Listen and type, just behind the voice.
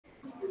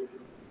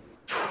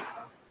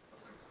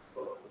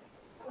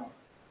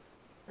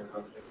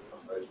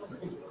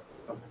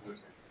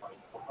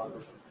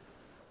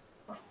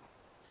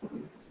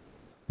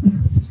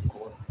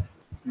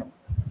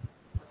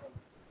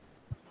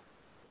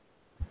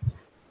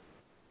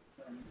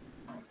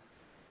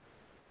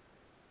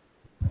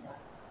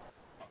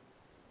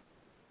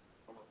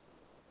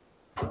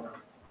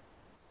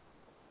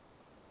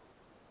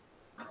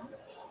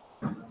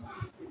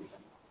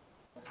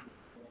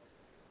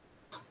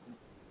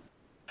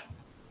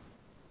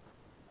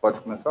Pode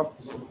começar,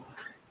 professor?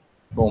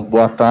 Bom,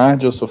 boa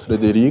tarde, eu sou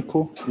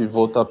Frederico e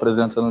vou estar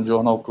apresentando o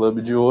Journal Club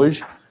de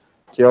hoje,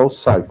 que é o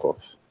CYCOV.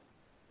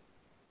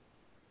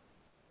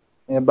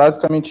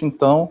 Basicamente,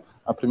 então,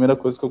 a primeira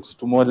coisa que eu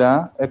costumo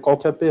olhar é qual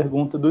que é a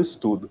pergunta do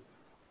estudo.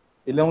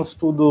 Ele é um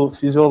estudo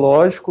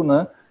fisiológico,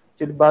 né,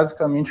 que ele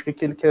basicamente, o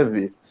que ele quer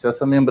ver? Se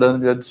essa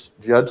membrana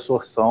de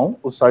adsorção,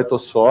 o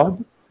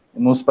Cytosorb,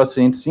 nos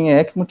pacientes em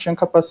ECMO, tinha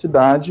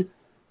capacidade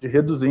de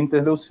reduzir a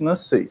interleucina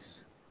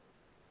 6.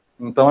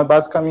 Então, é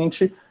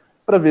basicamente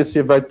para ver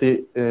se vai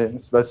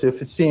se vai ser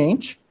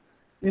eficiente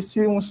e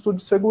se um estudo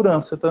de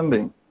segurança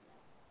também.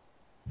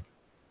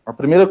 A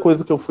primeira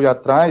coisa que eu fui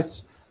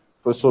atrás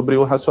foi sobre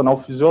o racional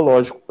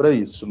fisiológico para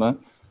isso, né?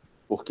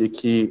 Por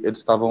que eles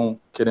estavam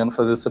querendo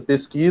fazer essa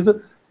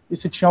pesquisa e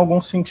se tinha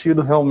algum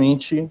sentido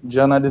realmente de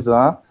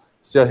analisar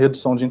se a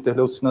redução de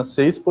interleucina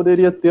 6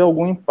 poderia ter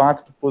algum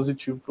impacto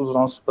positivo para os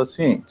nossos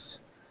pacientes.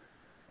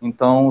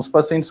 Então, os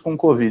pacientes com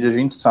COVID, a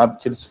gente sabe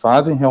que eles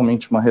fazem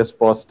realmente uma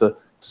resposta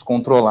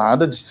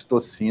descontrolada de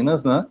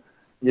citocinas, né?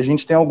 E a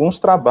gente tem alguns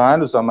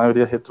trabalhos, a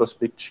maioria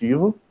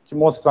retrospectivo, que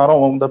mostraram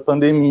ao longo da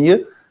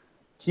pandemia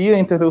que a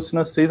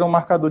interleucina 6 é um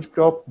marcador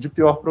de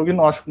pior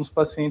prognóstico nos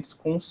pacientes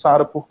com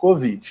SARA por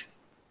COVID.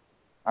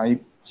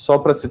 Aí, só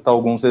para citar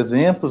alguns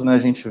exemplos, né, a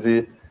gente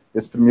vê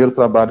esse primeiro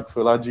trabalho que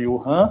foi lá de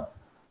Wuhan,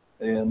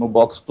 no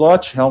box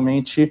plot,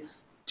 realmente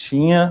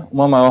tinha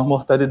uma maior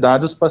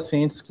mortalidade os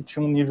pacientes que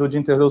tinham um nível de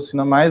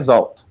interleucina mais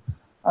alto.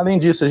 Além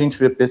disso, a gente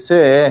vê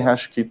PCR,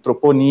 acho que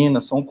troponina,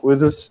 são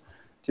coisas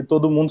que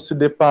todo mundo se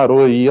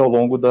deparou aí ao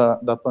longo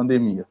da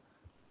pandemia.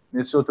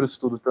 Nesse outro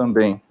estudo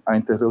também, a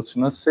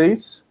interleucina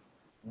 6,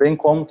 bem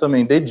como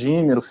também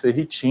dedímero,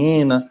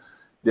 ferritina,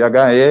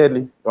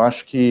 DHL, eu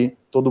acho que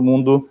todo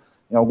mundo,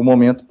 em algum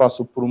momento,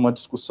 passou por uma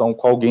discussão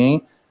com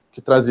alguém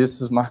que trazia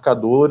esses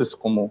marcadores,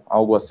 como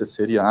algo a ser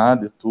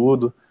seriado e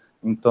tudo.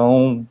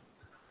 Então,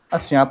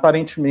 assim,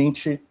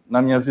 aparentemente,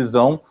 na minha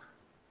visão,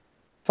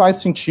 faz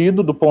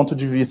sentido do ponto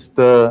de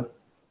vista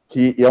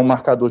que é um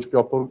marcador de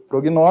pior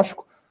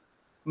prognóstico,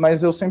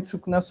 mas eu sempre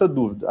fico nessa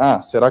dúvida.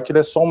 Será que ele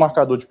é só um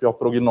marcador de pior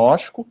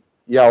prognóstico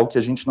e é algo que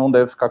a gente não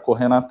deve ficar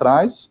correndo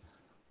atrás?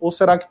 Ou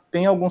será que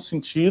tem algum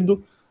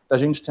sentido da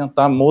gente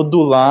tentar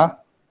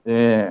modular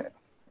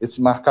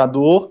esse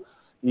marcador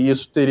e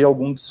isso teria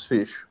algum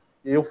desfecho?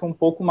 Eu fui um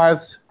pouco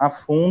mais a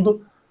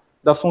fundo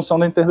da função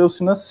da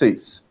interleucina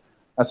 6.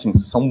 Assim,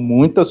 são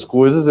muitas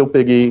coisas, eu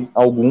peguei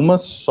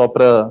algumas só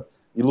para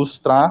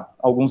ilustrar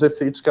alguns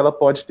efeitos que ela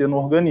pode ter no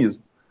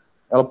organismo.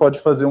 Ela pode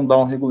fazer um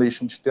down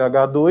regulation de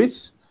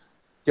TH2,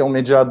 que é um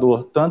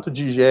mediador tanto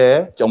de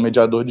IgE, que é um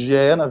mediador de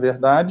IgE, na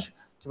verdade,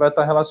 que vai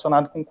estar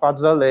relacionado com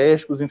quadros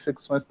alérgicos e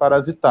infecções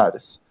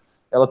parasitárias.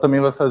 Ela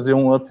também vai fazer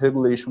um up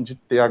regulation de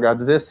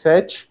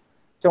TH17,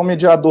 que é um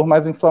mediador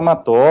mais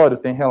inflamatório,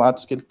 tem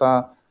relatos que ele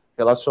está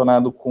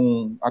relacionado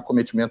com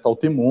acometimento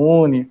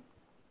autoimune.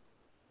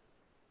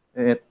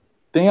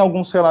 Tem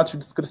alguns relatos de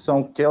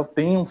descrição que ela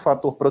tem um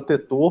fator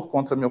protetor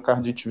contra a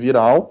miocardite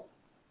viral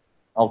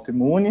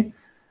autoimune.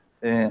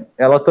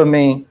 Ela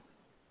também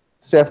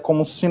serve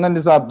como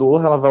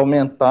sinalizador, ela vai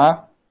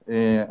aumentar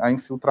a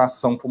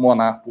infiltração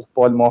pulmonar por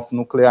polimorfo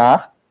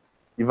nuclear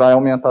e vai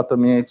aumentar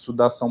também a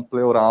exsudação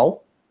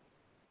pleural.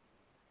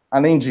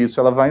 Além disso,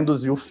 ela vai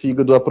induzir o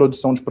fígado à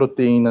produção de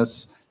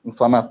proteínas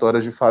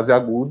inflamatórias de fase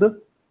aguda.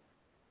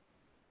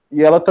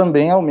 E ela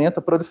também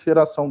aumenta a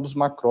proliferação dos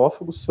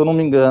macrófagos, se eu não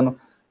me engano,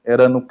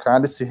 era no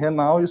cálice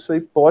renal, e isso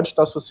aí pode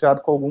estar associado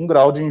com algum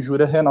grau de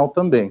injúria renal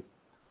também.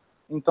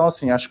 Então,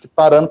 assim, acho que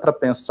parando para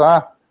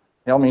pensar,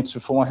 realmente, se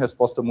for uma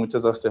resposta muito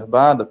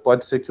exacerbada,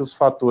 pode ser que os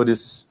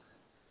fatores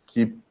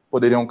que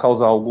poderiam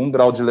causar algum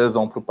grau de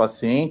lesão para o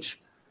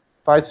paciente,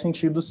 faz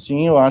sentido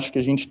sim, eu acho que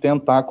a gente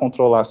tentar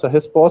controlar essa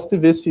resposta e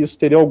ver se isso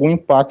teria algum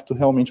impacto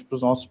realmente para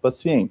os nossos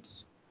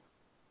pacientes.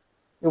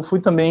 Eu fui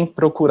também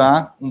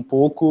procurar um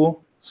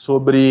pouco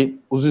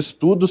sobre os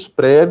estudos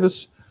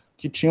prévios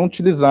que tinham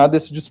utilizado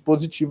esse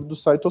dispositivo do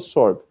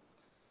Cytosorb.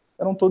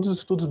 Eram todos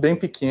estudos bem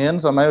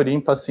pequenos, a maioria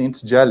em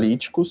pacientes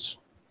dialíticos,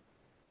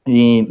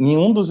 e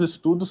nenhum dos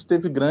estudos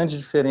teve grande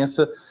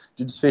diferença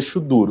de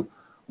desfecho duro.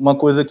 Uma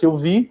coisa que eu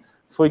vi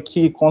foi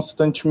que,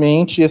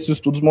 constantemente, esses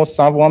estudos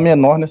mostravam a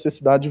menor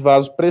necessidade de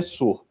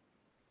vasopressor.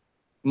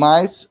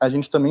 Mas a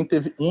gente também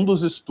teve um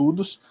dos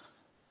estudos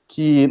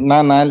que, na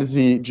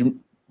análise de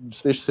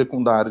desfecho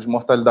secundário de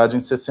mortalidade em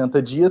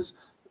 60 dias,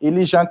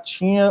 ele já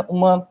tinha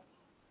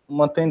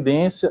uma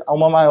tendência a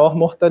uma maior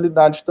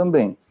mortalidade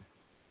também.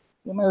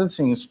 Mas,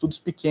 assim, estudos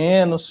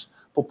pequenos,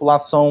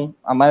 população,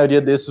 a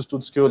maioria desses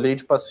estudos que eu olhei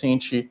de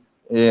paciente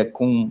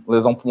com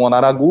lesão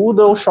pulmonar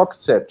aguda ou choque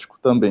séptico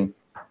também.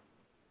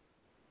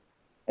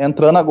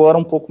 Entrando agora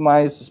um pouco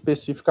mais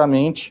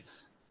especificamente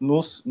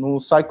no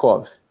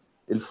CYCOV.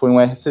 Ele foi um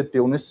RCT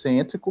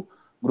unicêntrico,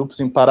 grupos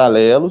em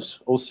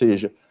paralelos, ou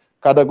seja,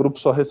 cada grupo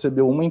só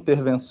recebeu uma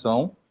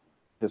intervenção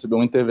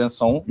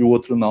e o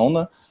outro não,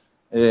 né?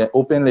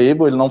 Open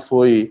label, ele não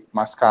foi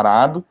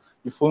mascarado,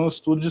 e foi um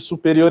estudo de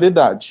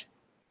superioridade.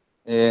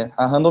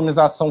 A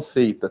randomização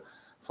feita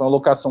foi uma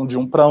alocação de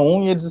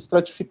 1:1 e eles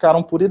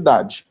estratificaram por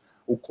idade.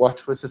 o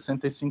corte foi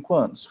 65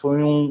 anos.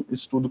 Foi um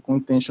estudo com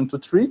intention to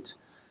treat,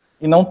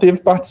 e não teve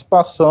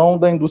participação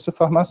da indústria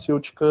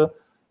farmacêutica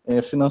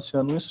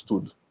financiando o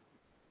estudo.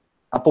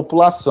 A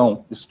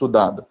população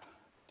estudada.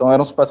 Então,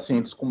 eram os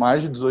pacientes com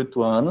mais de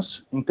 18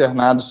 anos,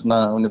 internados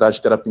na unidade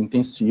de terapia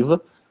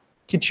intensiva,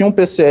 que tinham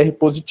PCR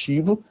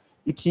positivo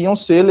e que iam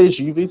ser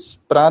elegíveis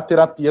para a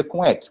terapia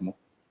com ECMO,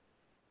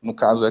 no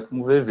caso,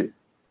 ECMO VV.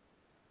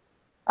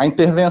 A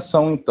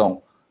intervenção,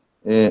 então,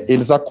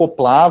 eles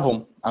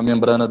acoplavam a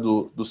membrana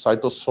do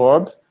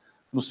Cytosorb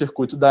no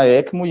circuito da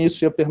ECMO, e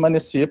isso ia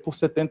permanecer por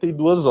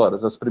 72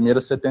 horas, as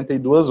primeiras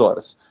 72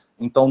 horas.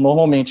 Então,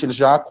 normalmente, eles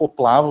já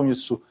acoplavam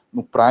isso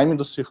no prime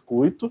do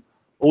circuito,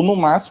 ou no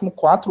máximo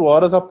 4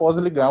 horas após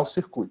ligar o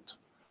circuito.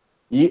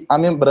 E a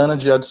membrana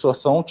de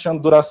adsorção tinha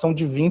duração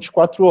de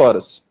 24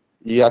 horas,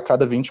 e a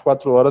cada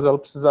 24 horas ela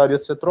precisaria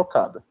ser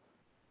trocada.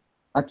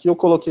 Aqui eu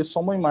coloquei só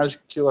uma imagem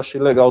que eu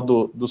achei legal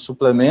do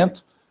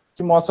suplemento,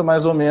 que mostra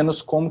mais ou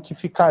menos como que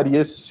ficaria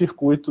esse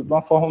circuito de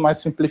uma forma mais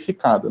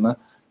simplificada, né?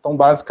 Então,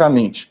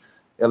 basicamente,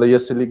 ela ia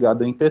ser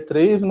ligada em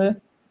P3, né,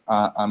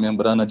 a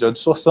membrana de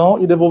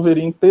adsorção, e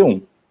devolveria em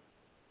P1.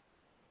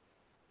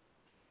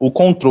 O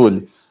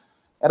controle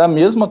era a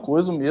mesma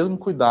coisa, o mesmo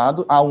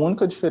cuidado, a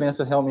única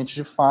diferença realmente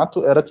de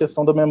fato era a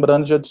questão da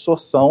membrana de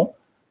adsorção,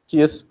 que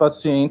esses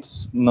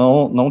pacientes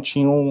não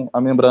tinham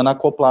a membrana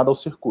acoplada ao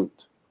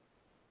circuito.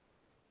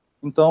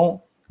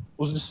 Então,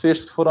 os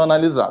desfechos que foram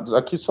analisados.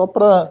 Aqui só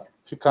para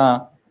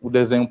ficar o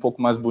desenho um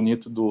pouco mais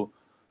bonito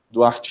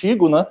do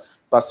artigo, né?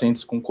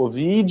 Pacientes com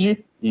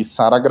COVID e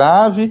SARA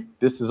grave,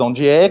 decisão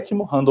de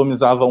ECMO,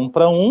 randomizava 1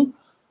 para 1.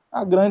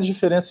 A grande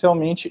diferença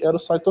realmente era o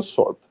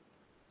Cytosorb,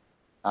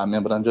 a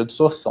membrana de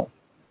adsorção.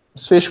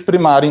 Desfecho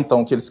primário,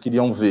 então, que eles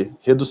queriam ver,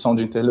 redução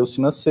de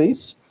interleucina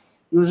 6,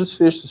 e os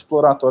desfechos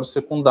exploratórios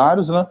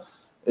secundários, né?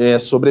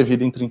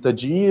 Sobrevida em 30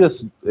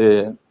 dias,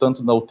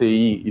 tanto na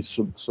UTI e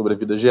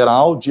sobrevida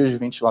geral, dias de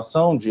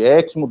ventilação, de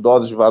ECMO,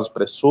 dose de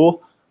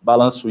vasopressor,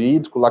 balanço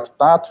hídrico,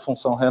 lactato,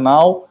 função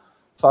renal,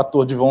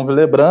 fator de von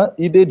Willebrand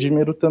e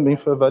dedímero também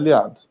foi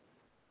avaliado.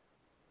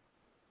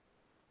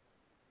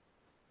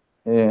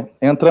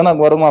 Entrando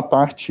agora numa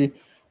parte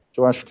que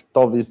eu acho que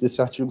talvez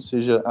desse artigo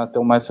seja até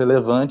o mais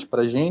relevante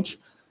para a gente,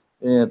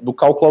 do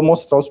cálculo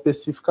amostral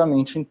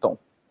especificamente, então.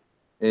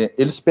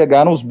 Eles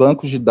pegaram os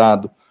bancos de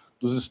dados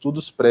dos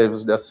estudos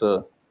prévios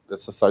dessa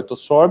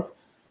Cytosorb,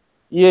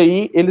 e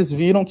aí eles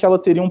viram que ela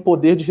teria um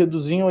poder de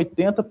reduzir em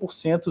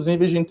 80% os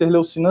níveis de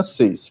interleucina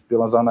 6,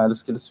 pelas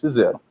análises que eles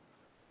fizeram.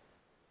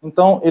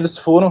 Então, eles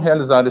foram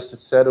realizar esse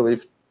serial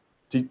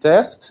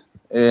T-test,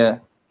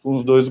 com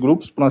os dois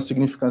grupos, para uma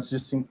significância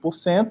de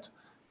 5%,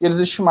 e eles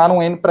estimaram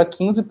um N para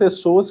 15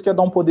 pessoas, que ia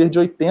dar um poder de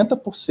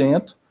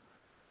 80%,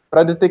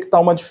 para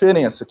detectar uma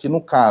diferença, que no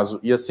caso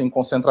ia ser em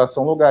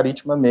concentração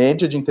logarítmica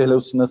média de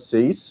interleucina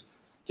 6,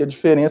 que a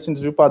diferença em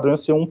desvio padrão ia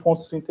ser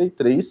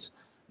 1,33,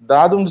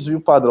 dado um desvio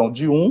padrão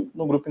de 1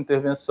 no grupo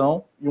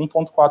intervenção e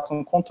 1,4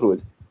 no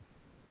controle.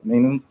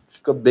 Também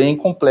fica bem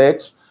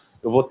complexo,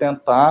 eu vou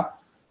tentar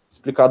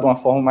explicar de uma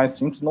forma mais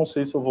simples, não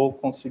sei se eu vou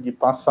conseguir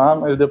passar,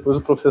 mas depois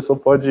o professor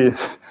pode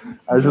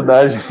ajudar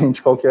a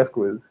gente qualquer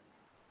coisa.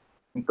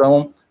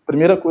 Então, a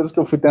primeira coisa que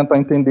eu fui tentar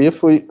entender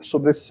foi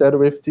sobre esse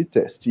serial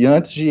T-test. E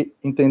antes de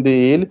entender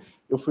ele,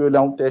 eu fui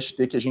olhar um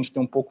TST que a gente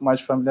tem um pouco mais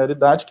de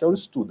familiaridade, que é o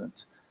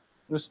student.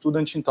 No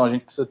student, então, a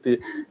gente precisa ter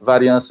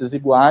variâncias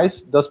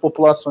iguais das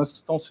populações que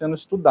estão sendo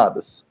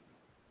estudadas.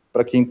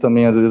 Para quem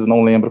também, às vezes,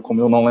 não lembra, como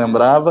eu não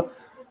lembrava,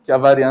 que a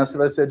variância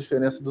vai ser a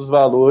diferença dos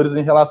valores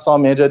em relação à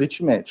média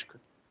aritmética.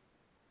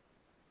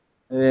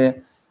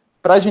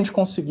 Para a gente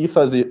conseguir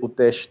fazer o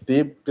teste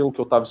T, pelo que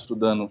eu estava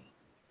estudando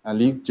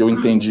ali, que eu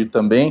entendi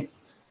também,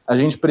 a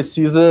gente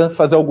precisa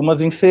fazer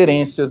algumas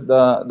inferências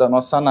da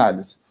nossa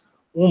análise.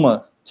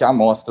 Uma, que a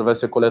amostra vai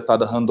ser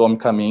coletada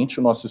randomicamente,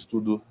 o nosso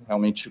estudo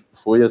realmente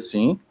foi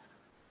assim.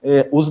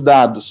 Os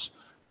dados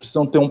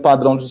precisam ter um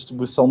padrão de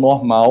distribuição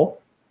normal,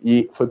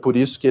 e foi por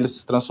isso que eles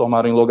se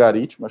transformaram em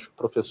logaritmo. Acho que o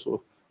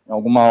professor, em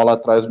alguma aula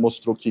atrás,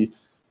 mostrou que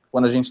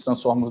quando a gente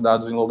transforma os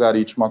dados em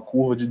logaritmo, a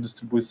curva de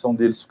distribuição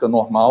deles fica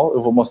normal.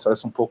 Eu vou mostrar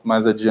isso um pouco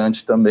mais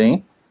adiante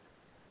também.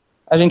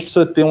 A gente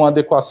precisa ter uma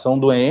adequação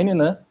do N,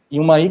 né, e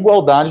uma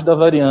igualdade da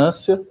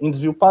variância em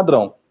desvio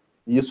padrão.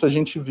 E isso a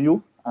gente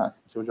viu...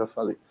 que eu já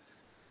falei.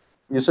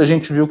 Isso a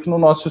gente viu que no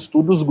nosso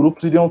estudo os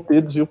grupos iriam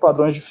ter desvio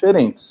padrões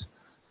diferentes.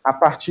 A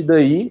partir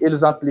daí,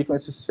 eles aplicam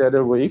esse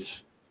serial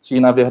wave, que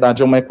na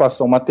verdade é uma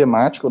equação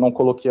matemática, eu não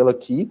coloquei ela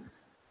aqui,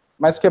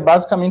 mas que é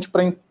basicamente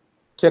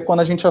que é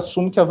quando a gente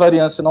assume que a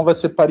variância não vai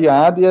ser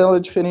pareada e ela é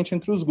diferente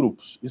entre os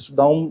grupos. Isso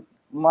dá um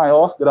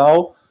maior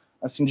grau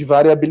assim, de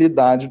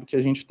variabilidade do que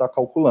a gente está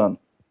calculando.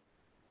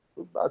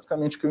 Foi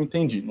basicamente o que eu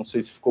entendi. Não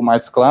sei se ficou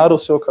mais claro ou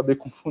se eu acabei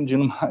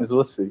confundindo mais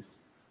vocês.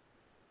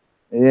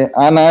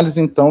 A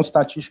análise, então,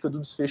 estatística do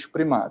desfecho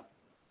primário.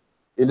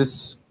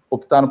 Eles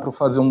optaram por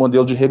fazer um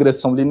modelo de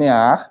regressão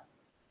linear,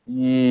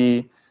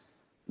 e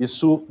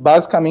isso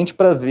basicamente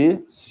para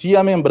ver se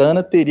a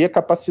membrana teria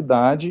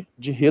capacidade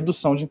de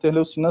redução de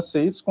interleucina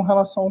 6 com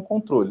relação ao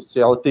controle, se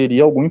ela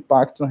teria algum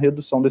impacto na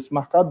redução desse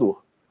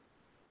marcador.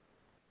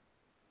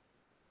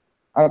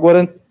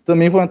 Agora,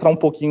 também vou entrar um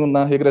pouquinho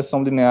na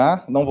regressão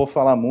linear, não vou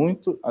falar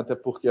muito, até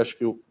porque acho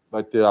que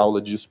vai ter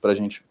aula disso para a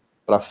gente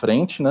para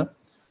frente, né?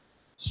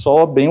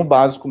 Só bem o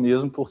básico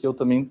mesmo, porque eu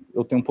tenho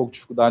um pouco de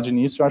dificuldade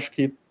nisso, eu acho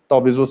que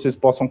talvez vocês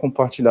possam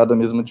compartilhar da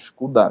mesma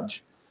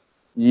dificuldade.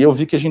 E eu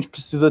vi que a gente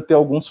precisa ter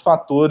alguns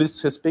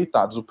fatores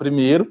respeitados. O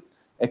primeiro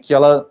é que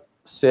ela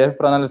serve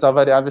para analisar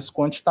variáveis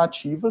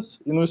quantitativas,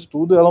 e no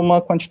estudo ela é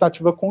uma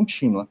quantitativa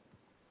contínua.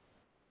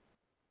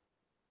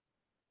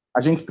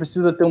 A gente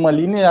precisa ter uma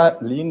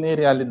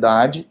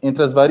linearidade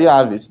entre as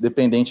variáveis,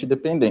 dependente e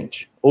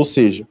dependente. Ou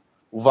seja,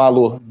 o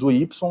valor do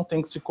y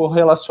tem que se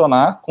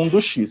correlacionar com o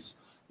do x.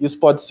 Isso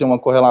pode ser uma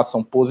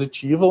correlação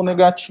positiva ou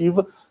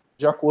negativa,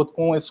 de acordo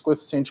com esse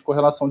coeficiente de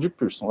correlação de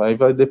Pearson. Aí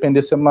vai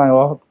depender se é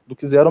maior do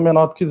que zero ou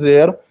menor do que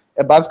zero.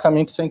 É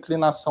basicamente se a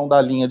inclinação da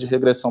linha de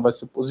regressão vai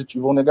ser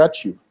positiva ou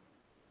negativa.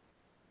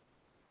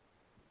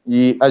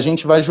 E a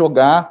gente vai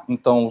jogar,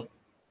 então,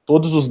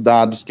 todos os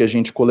dados que a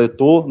gente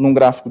coletou num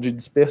gráfico de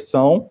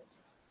dispersão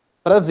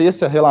para ver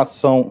se a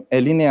relação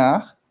é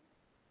linear.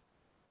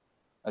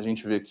 A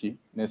gente vê aqui,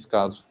 nesse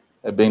caso,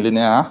 é bem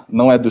linear,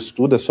 não é do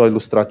estudo, é só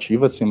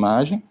ilustrativa essa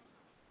imagem.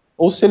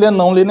 Ou se ele é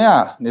não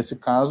linear, nesse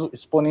caso,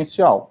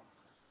 exponencial.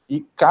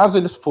 E caso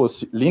ele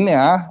fosse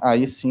linear,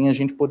 aí sim a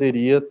gente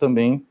poderia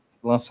também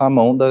lançar a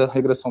mão da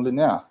regressão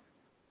linear.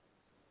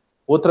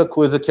 Outra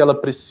coisa que ela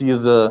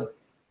precisa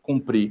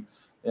cumprir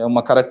é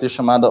uma característica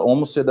chamada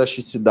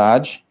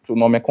homocedasticidade, que o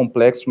nome é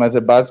complexo, mas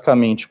é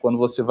basicamente quando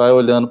você vai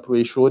olhando para o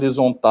eixo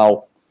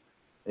horizontal,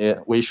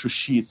 o eixo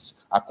X,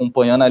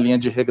 acompanhando a linha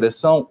de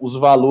regressão, os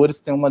valores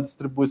têm uma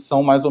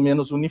distribuição mais ou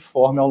menos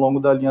uniforme ao longo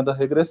da linha da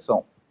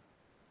regressão.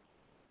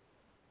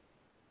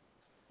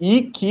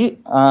 E que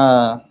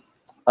a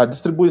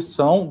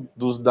distribuição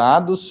dos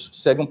dados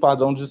segue um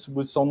padrão de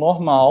distribuição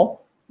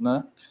normal,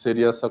 né, que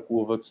seria essa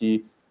curva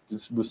aqui, de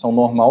distribuição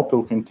normal,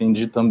 pelo que eu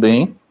entendi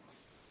também,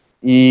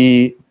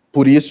 e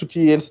por isso que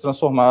eles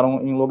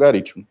transformaram em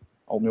logaritmo,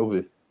 ao meu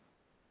ver.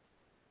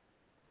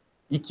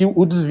 E que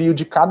o desvio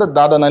de cada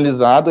dado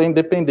analisado é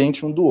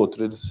independente um do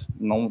outro, eles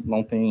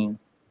não têm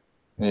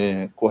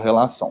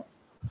correlação.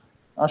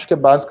 Acho que é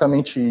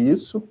basicamente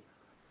isso.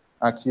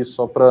 Aqui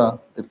só para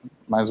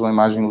mais uma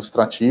imagem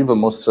ilustrativa,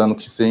 mostrando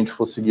que se a gente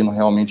for seguindo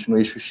realmente no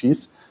eixo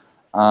X,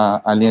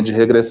 a linha de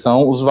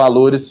regressão, os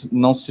valores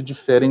não se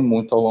diferem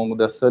muito ao longo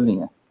dessa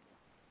linha.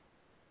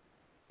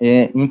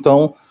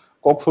 Então,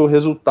 qual foi o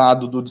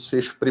resultado do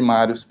desfecho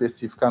primário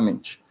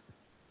especificamente?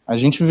 A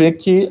gente vê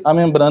que a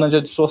membrana de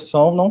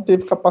adsorção não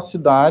teve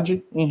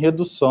capacidade em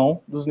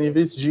redução dos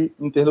níveis de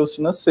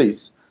interleucina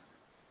 6.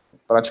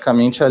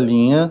 Praticamente a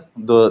linha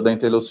da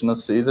interleucina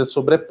 6 é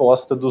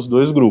sobreposta dos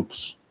dois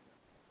grupos.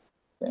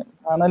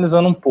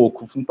 Analisando um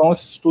pouco, então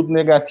esse estudo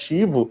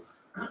negativo,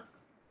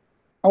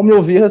 ao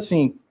meu ver,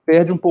 assim,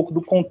 perde um pouco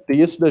do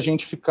contexto da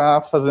gente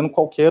ficar fazendo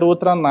qualquer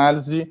outra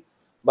análise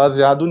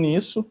baseado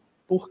nisso,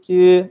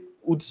 porque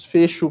o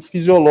desfecho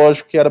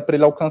fisiológico que era para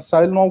ele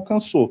alcançar, ele não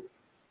alcançou.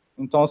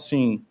 Então,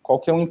 assim, qual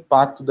que é o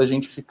impacto da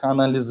gente ficar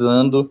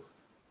analisando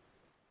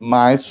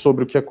mais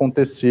sobre o que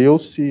aconteceu,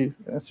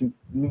 assim,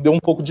 me deu um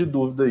pouco de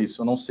dúvida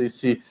isso, eu não sei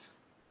se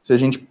a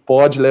gente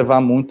pode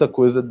levar muita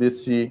coisa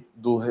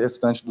do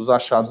restante dos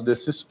achados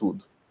desse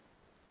estudo.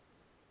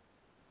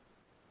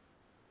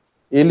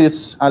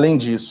 Eles, além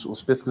disso,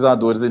 os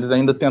pesquisadores, eles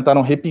ainda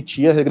tentaram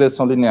repetir a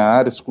regressão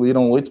linear,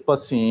 excluíram 8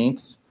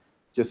 pacientes,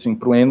 que assim,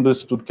 para o N do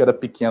estudo que era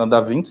pequeno,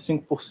 dá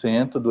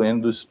 25% do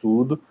N do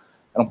estudo,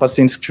 eram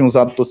pacientes que tinham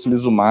usado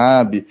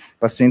tocilizumab,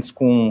 pacientes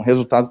com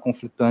resultado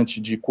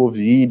conflitante de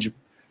COVID,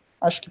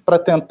 acho que para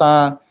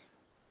tentar,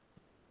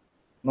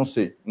 não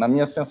sei, na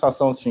minha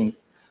sensação, assim,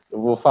 eu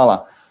vou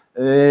falar,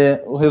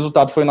 o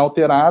resultado foi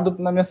inalterado,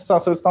 na minha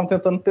sensação eles estavam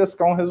tentando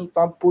pescar um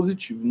resultado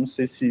positivo, não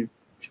sei se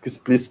fica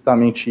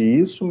explicitamente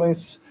isso,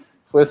 mas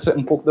foi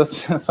um pouco da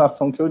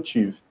sensação que eu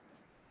tive.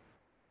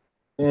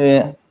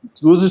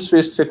 Dos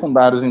desfechos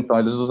secundários, então,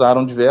 eles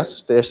usaram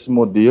diversos testes e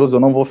modelos, eu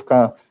não vou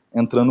ficar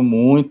entrando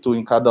muito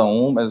em cada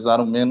um, mas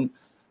usaram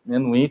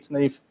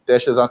Whitney,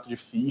 teste exato de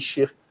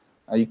Fischer,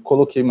 aí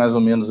coloquei mais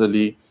ou menos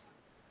ali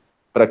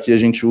para que a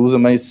gente usa,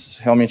 mas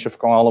realmente ia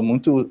ficar uma aula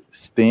muito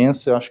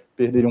extensa, eu acho que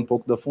perderia um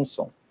pouco da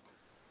função.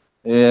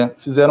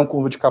 Fizeram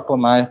curva de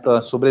Kaplan-Meier para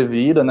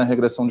sobrevida, né,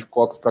 regressão de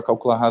Cox para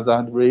calcular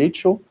hazard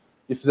ratio,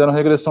 e fizeram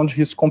regressão de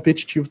risco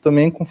competitivo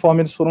também,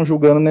 conforme eles foram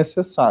julgando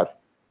necessário.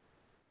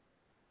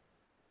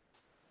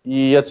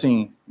 E,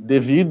 assim,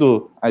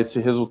 devido a esse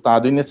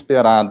resultado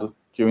inesperado,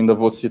 que eu ainda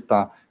vou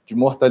citar, de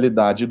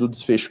mortalidade e do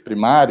desfecho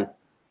primário,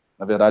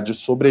 na verdade, de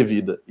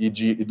sobrevida e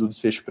do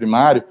desfecho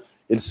primário,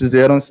 eles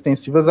fizeram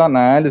extensivas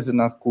análises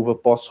na curva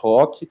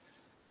pós-hoc,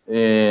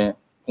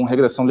 com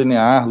regressão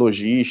linear,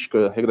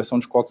 logística, regressão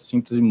de Cox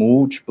síntese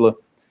múltipla.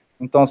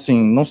 Então, assim,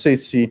 não sei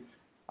se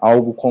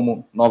algo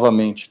como,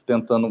 novamente,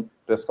 tentando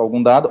pescar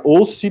algum dado,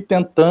 ou se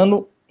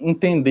tentando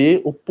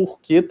entender o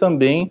porquê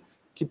também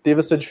que teve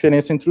essa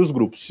diferença entre os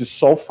grupos. Se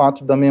só o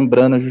fato da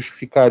membrana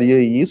justificaria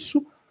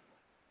isso,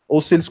 ou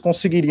se eles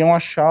conseguiriam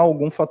achar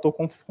algum fator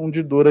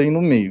confundidor aí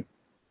no meio.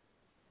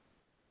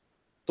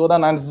 Toda a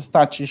análise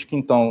estatística,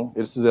 então,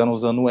 eles fizeram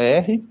usando o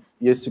R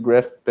e esse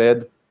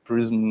GraphPad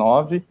Prism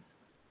 9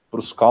 para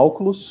os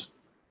cálculos.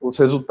 Os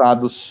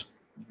resultados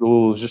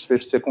dos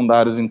desfechos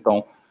secundários,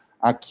 então,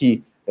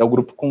 aqui é o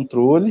grupo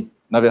controle,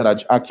 na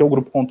verdade, aqui é o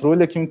grupo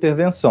controle e aqui é a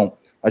intervenção.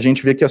 A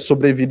gente vê que a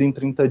sobrevida em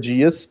 30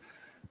 dias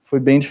foi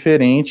bem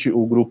diferente,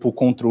 o grupo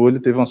controle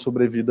teve uma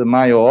sobrevida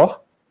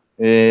maior,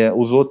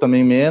 usou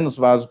também menos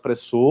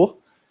vasopressor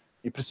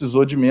e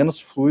precisou de menos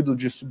fluido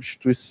de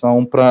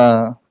substituição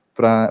para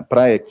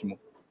ECMO.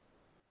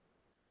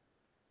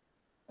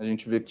 A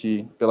gente vê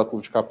aqui, pela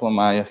curva de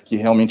Kaplan-Meier, que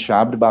realmente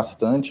abre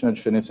bastante, né, a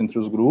diferença entre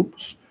os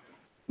grupos,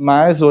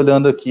 mas,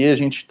 olhando aqui, a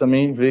gente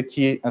também vê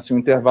que assim, o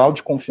intervalo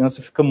de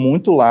confiança fica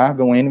muito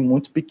largo, é um N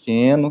muito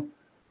pequeno,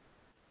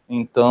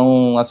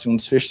 então, assim, um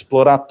desfecho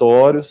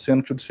exploratório,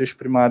 sendo que o desfecho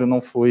primário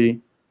não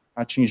foi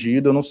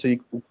atingido, eu não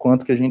sei o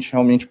quanto que a gente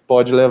realmente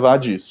pode levar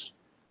disso.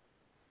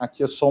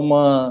 Aqui é só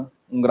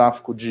um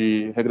gráfico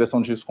de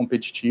regressão de risco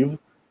competitivo.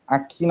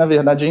 Aqui, na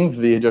verdade, é em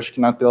verde, acho que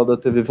na tela da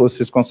TV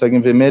vocês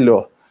conseguem ver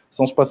melhor.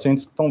 São os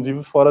pacientes que estão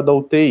vivos fora da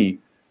UTI.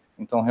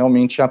 Então,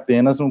 realmente,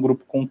 apenas no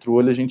grupo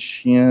controle a gente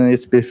tinha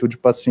esse perfil de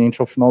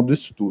paciente ao final do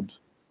estudo.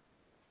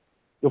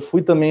 Eu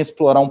fui também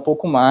explorar um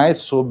pouco mais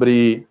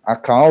sobre a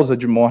causa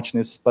de morte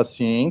nesses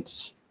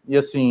pacientes, e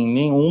assim,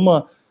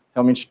 nenhuma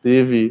realmente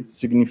teve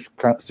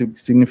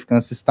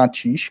significância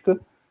estatística.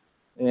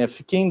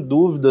 Fiquei em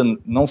dúvida,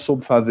 não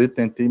soube fazer,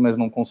 tentei, mas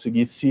não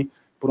consegui, se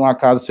por um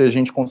acaso, se a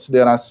gente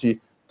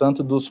considerasse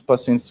tanto dos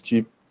pacientes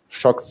que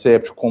choque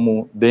séptico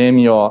como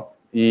DMO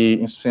e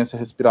insuficiência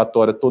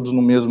respiratória, todos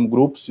no mesmo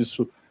grupo, se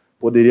isso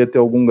poderia ter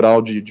algum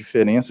grau de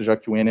diferença, já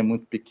que o N é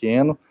muito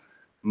pequeno,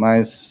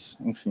 mas,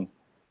 enfim,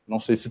 não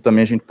sei se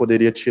também a gente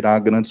poderia tirar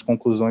grandes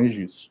conclusões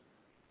disso.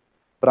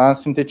 Para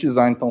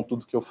sintetizar, então,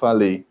 tudo que eu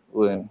falei,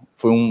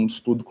 foi um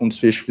estudo com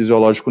desfecho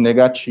fisiológico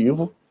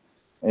negativo.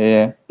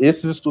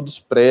 Esses estudos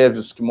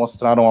prévios que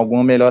mostraram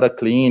alguma melhora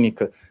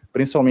clínica,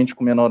 principalmente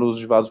com menor uso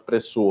de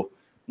vasopressor,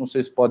 não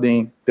sei se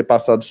podem ter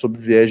passado sob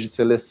viés de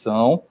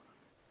seleção,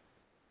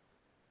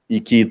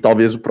 e que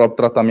talvez o próprio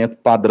tratamento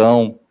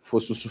padrão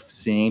fosse o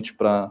suficiente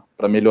para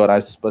melhorar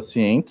esses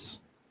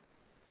pacientes.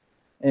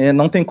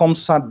 Não tem como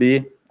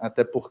saber,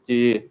 até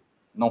porque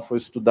não foi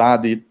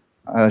estudado e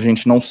a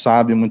gente não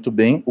sabe muito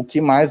bem o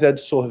que mais é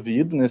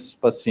absorvido nesses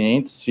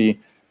pacientes, se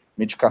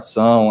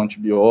medicação,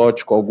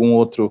 antibiótico, alguma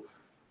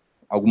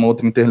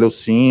outra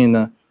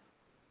interleucina,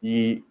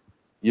 e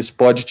isso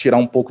pode tirar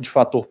um pouco de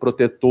fator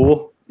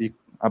protetor e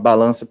a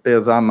balança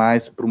pesar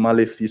mais para o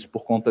malefício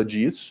por conta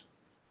disso.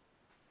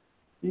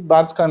 E,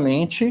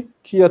 basicamente,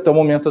 que até o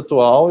momento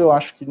atual, eu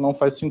acho que não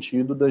faz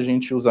sentido da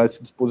gente usar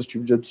esse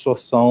dispositivo de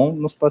adsorção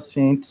nos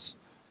pacientes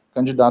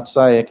candidatos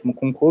a ECMO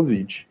com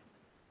COVID.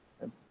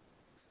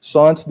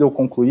 Só antes de eu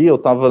concluir, eu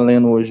estava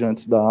lendo hoje,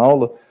 antes da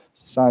aula,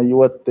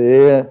 saiu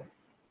até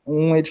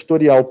um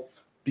editorial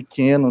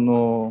pequeno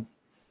no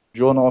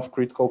Journal of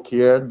Critical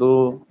Care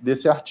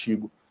desse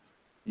artigo,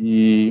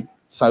 e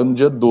saiu no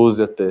dia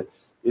 12 até.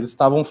 Eles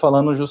estavam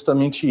falando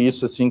justamente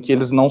isso, assim, que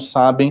eles não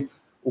sabem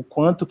o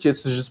quanto que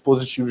esses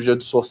dispositivos de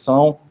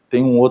adsorção,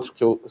 tem um outro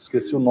que eu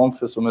esqueci o nome,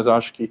 professor, mas eu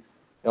acho que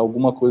é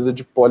alguma coisa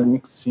de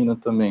polimixina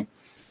também,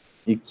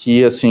 e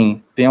que,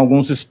 assim, tem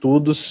alguns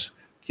estudos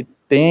que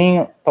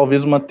têm,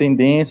 talvez, uma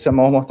tendência a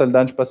maior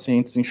mortalidade de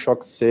pacientes em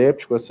choque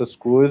séptico, essas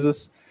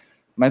coisas,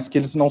 mas que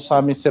eles não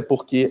sabem se é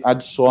porque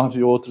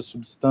adsorve outras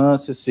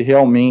substâncias, se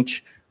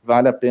realmente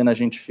vale a pena a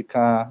gente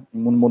ficar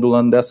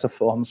imunomodulando dessa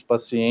forma os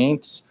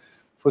pacientes.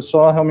 Foi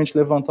só realmente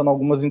levantando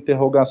algumas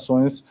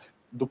interrogações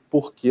do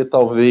porquê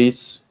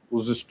talvez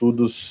os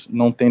estudos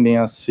não tendem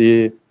a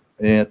ser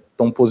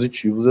tão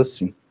positivos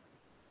assim.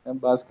 É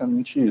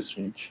basicamente isso,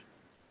 gente.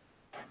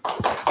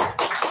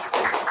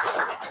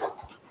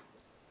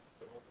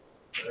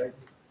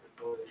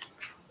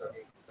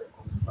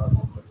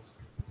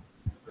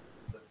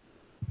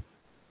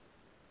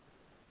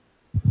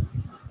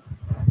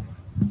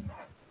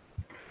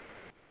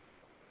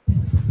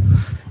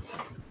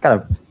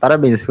 Cara,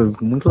 parabéns, foi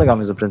muito legal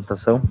mesmo a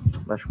apresentação.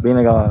 Acho bem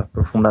legal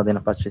aprofundar aí na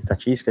parte de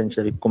estatística, a gente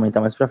deve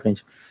comentar mais pra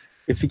frente.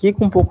 Eu fiquei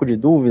com um pouco de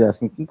dúvida,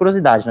 assim, com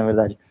curiosidade, na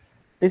verdade.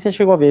 Não sei se você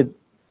chegou a ver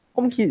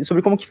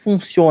sobre como que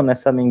funciona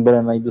essa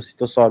membrana aí do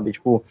Cytosorb,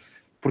 tipo,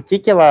 por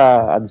que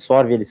ela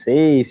absorve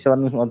L6, se ela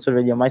não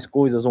absorveria mais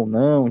coisas ou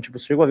não, tipo,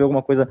 você chegou a ver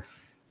alguma coisa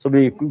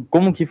sobre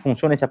como que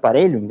funciona esse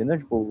aparelho, entendeu?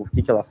 Tipo, o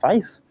que ela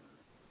faz?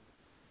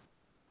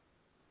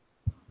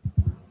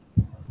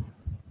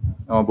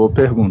 É uma boa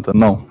pergunta,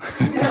 não.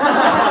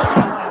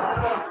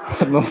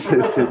 Não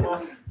sei se...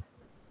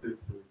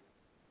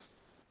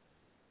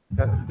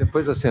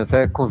 Depois, assim,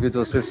 até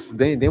convido vocês,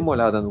 deem uma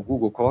olhada no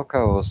Google,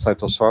 coloca o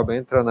Cytosorb,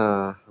 entra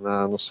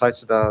no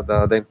site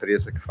da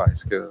empresa que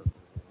faz, que eu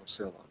não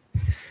sei o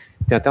nome.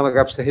 Tem até um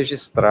lugar para você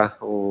registrar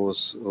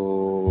os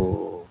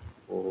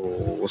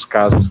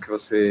casos que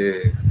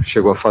você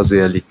chegou a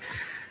fazer ali.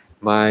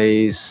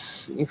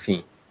 Mas,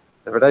 enfim,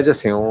 na verdade,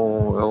 assim, é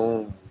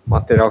um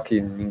material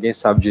que ninguém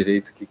sabe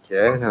direito o que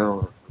é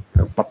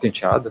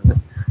patenteado, né?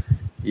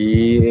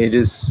 E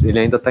ele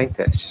ainda está em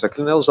teste. Só que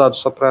ele não é usado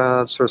só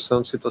para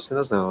absorção de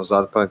citocinas, não. É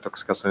usado para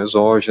intoxicação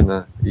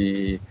exógena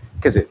e,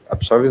 quer dizer,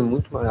 absorve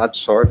muito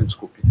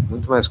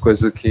mais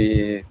coisa do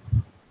que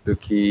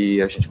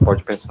a gente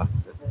pode pensar.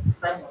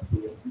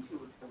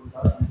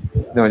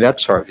 Não, ele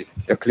absorve.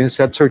 É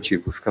clínico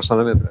absortivo, fica só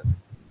na membrana.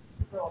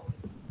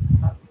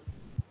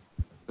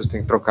 Você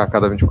tem que trocar a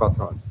cada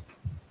 24 horas.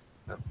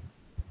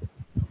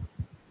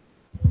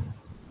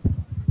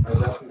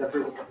 Mas ainda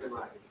pergunta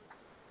primária.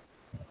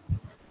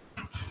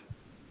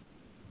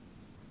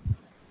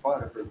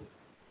 Bora, pergunta.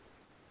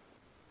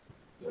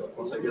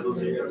 Consegue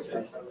reduzir a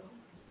ciência.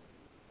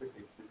 O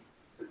que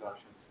vocês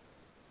acham?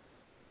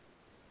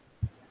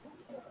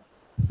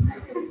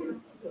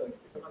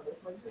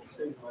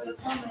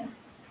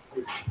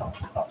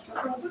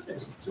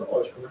 Mas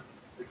fisiológico, né?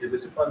 Porque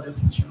você fazia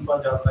sentido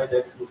baseado na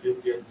ideia que se você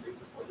reduzir a receita,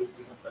 você pode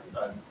reduzir a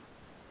mortalidade.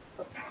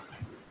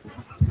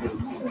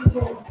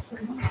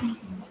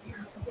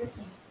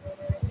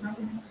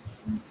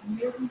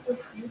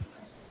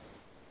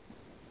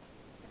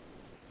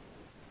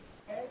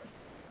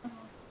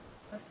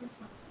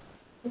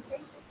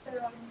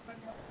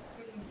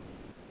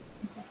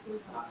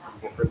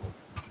 Boa pergunta.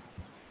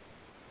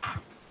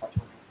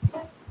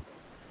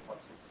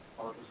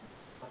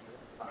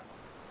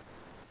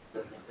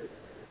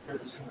 É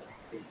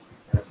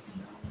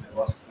um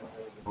negócio que tem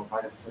uma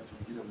variação de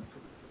medida muito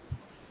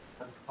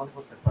grande. Quando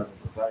você faz a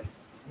dosagem,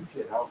 em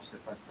geral, você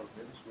faz pelo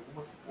menos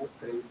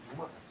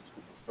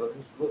pelo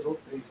menos duas ou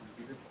três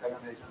medidas e pega a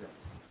média delas.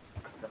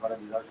 Porque a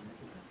variabilidade é muito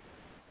grande.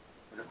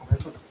 Eu já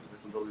começo assim, a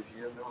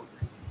metodologia não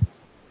precisa.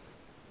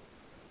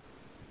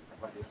 A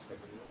variação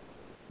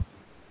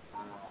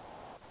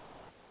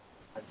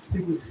a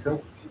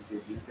distribuição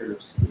de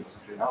interleucinas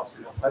em geral,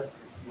 você já sabe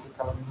que esse que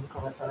ela nunca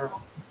vai ser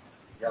normal.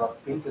 E ela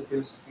tende a ter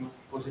o skill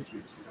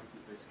positivo. Vocês não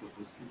tem o skill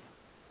positivo?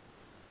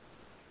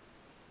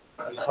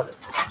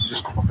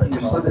 Desculpa,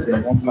 peraí, só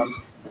desenho.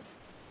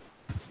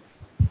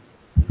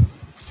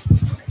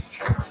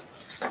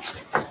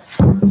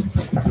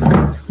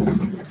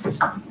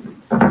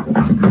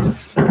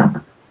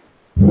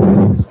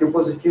 O skill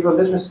positivo é o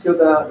mesmo skill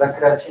da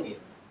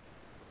creatinina.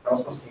 Então,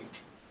 assim,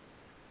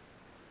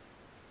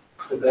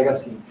 você pega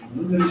assim, o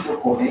número de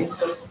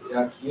ocorrências e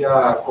aqui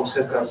a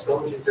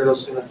concentração de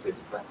interleucina 6,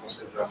 tá?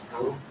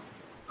 Concentração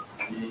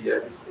de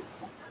L6.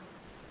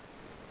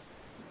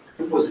 O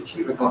skill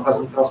positivo é que ela faz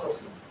um troço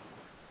assim.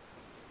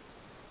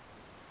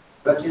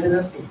 A creatinina é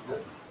assim, né?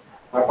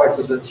 A maior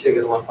parte dos anos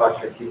chega numa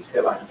faixa aqui,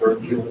 sei lá, em torno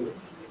de 1, e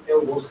tem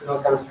alguns que não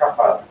acabam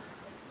escapado.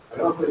 A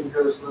mesma coisa em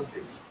interleucina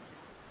 6.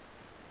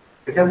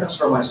 Você quer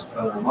transformar isso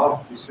para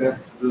normal? Isso é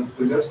do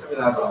primeiro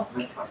seminário lá.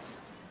 Como é que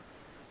faz?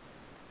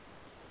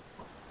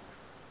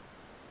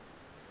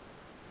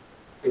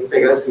 Tem que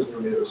pegar esses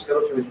números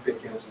relativamente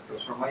pequenos e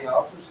transformar em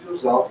altos e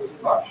os altos em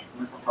baixos.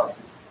 Como é que eu faço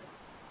isso?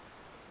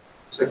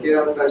 Isso aqui é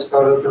a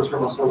história da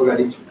transformação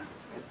logarítmica.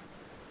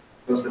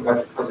 Então você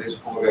pode fazer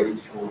isso com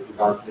logaritmo de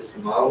base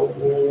decimal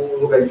ou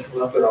logaritmo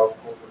natural.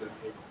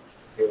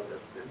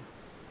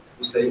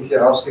 Isso aí, em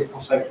geral, você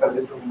consegue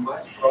fazer para o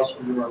mais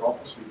próximo do normal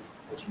possível.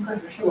 A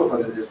gente já chegou a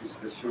fazer exercício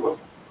desse, chegou?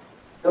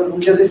 Então, um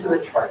dia desse a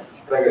gente faz. A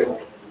gente pega um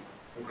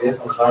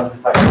vento, um sas e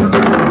faz.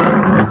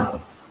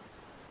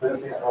 Mas,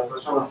 assim, a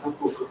transformação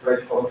que o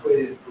Fred falou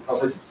foi por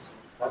causa disso.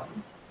 Tá?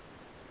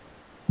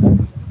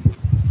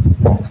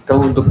 Bom,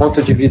 então, do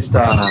ponto de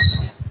vista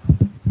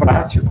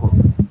prático,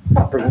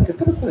 a pergunta é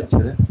interessante,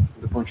 né?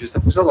 Do ponto de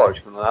vista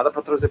fisiológico, não há nada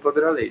para trazer para a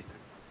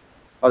beira-leita.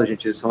 Olha,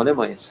 gente, eles são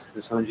alemães,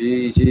 eles são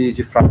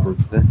de Frankfurt,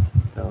 né?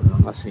 Então,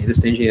 assim, eles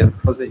têm dinheiro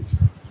para fazer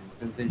isso.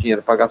 Não tem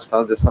dinheiro para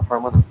gastar dessa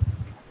forma, não.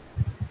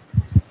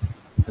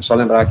 É só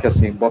lembrar que,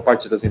 assim, boa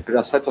parte das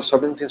empresas, a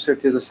Cytosorb não tenho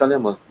certeza se é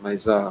alemã,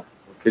 mas a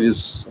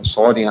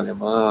Sorin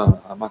alemã,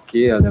 a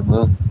Maquet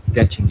alemã,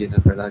 Getting, na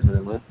verdade,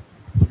 alemã.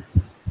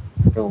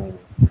 Então,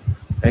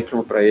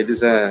 ECMO para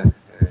eles é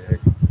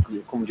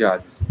como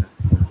diálise, né?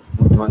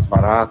 Muito mais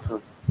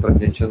barato, para a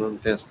gente não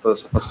tem toda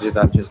essa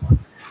facilidade de esmalte.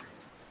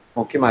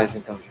 Bom, o que mais,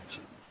 então,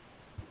 gente?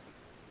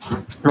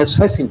 Mas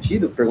faz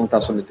sentido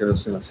perguntar sobre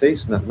interleucina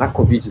 6 na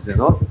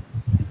Covid-19?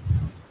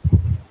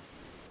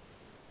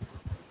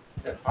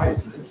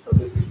 Faz, né?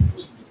 Talvez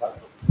possibilidade.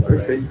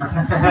 Perfeito.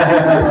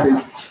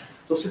 Perfeito.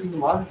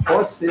 Tocilizumab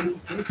pode ser que,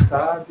 quem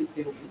sabe,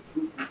 tem um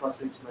grupo de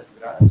pacientes mais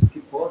graves que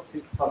pode ser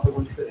que faça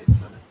alguma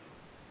diferença, né?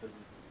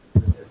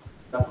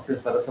 Dá para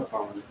pensar dessa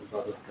forma, né?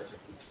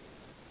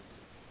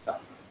 Tá.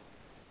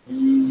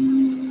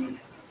 E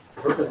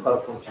eu vou pensar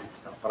do ponto de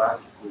vista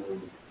prático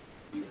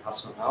e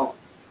racional,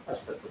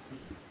 acho que faz todo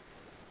sentido.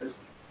 Mas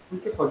por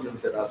que pode não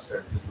ter dado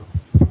certo?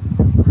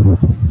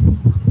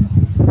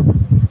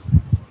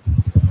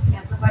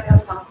 Essa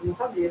variação, eu não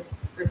sabia.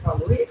 O senhor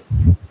falou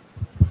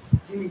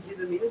de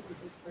medida mesmo, não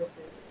sei se vai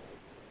ter.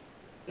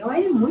 É uma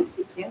área muito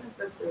pequena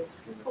para ser.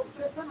 Fiquei um pouco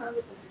impressionada com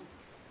isso.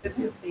 Eu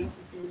tinha sente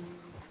assim,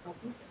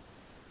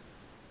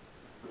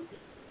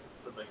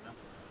 Também, né?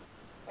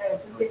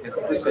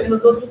 Porque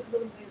nos outros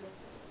produzidos.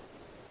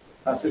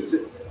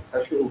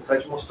 Acho que o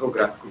Fred mostrou o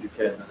gráfico de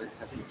queda, né?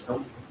 Assim,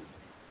 são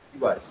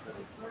iguais. Né?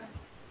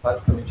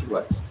 basicamente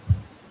iguais.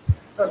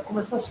 Para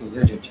começar assim,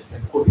 né, gente?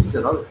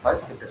 Covid-19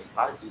 faz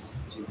tempestades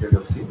de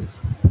interleucinas?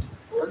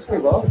 Pode ser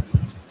igual,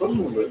 todo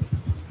mundo, né?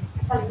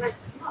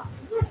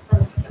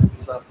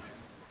 Exato.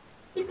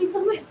 E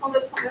pensando nisso, quando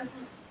eles começam.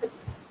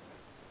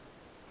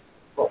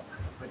 Bom,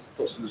 mas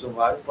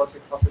tocilizumab pode ser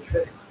que faça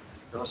diferença.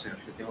 Então, assim,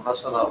 acho que tem um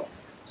racional.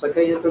 Só que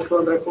aí é o que o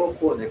André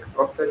colocou, né? Que o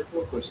próprio Fred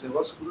colocou. Esse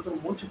negócio gruda, um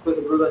monte de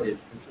coisa gruda nele.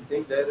 A gente não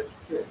tem ideia do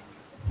que é.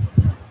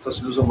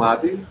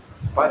 Tocilizumab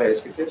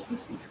parece que é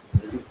específico.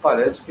 Ele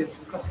parece que a gente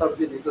nunca sabe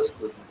direito das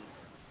coisas.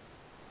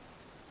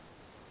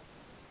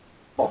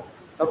 Bom,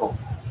 tá bom.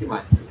 O que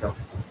mais, então?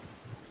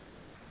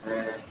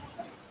 Deixa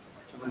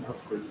eu ver mais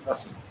umas coisas.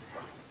 Assim.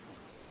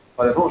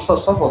 Olha, vamos só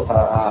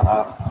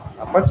voltar.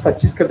 A parte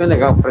estatística é bem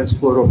legal. O Fred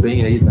explorou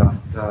bem aí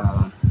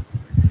da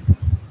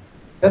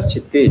teste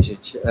T,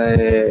 gente.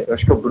 Eu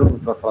acho que é o Bruno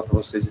que vai falar para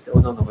vocês.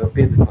 Ou não, é o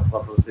Pedro que vai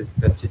falar para vocês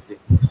de teste T.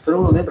 Todo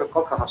mundo lembra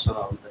qual que é a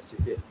racional do teste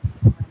T?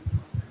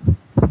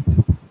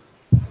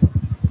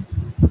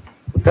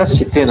 O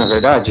teste T, na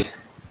verdade,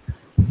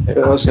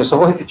 eu só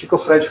vou repetir o que o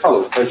Fred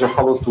falou. O Fred já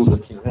falou tudo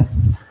aqui, né?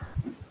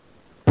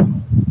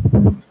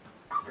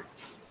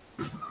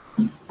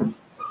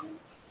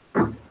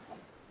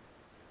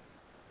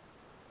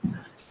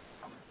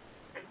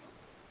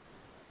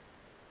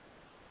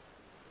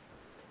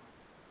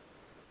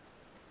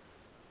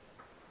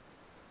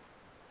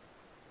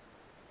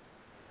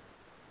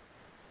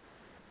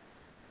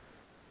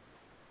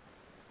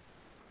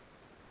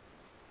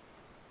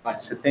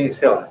 Mas você tem,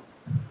 sei lá,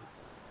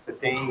 você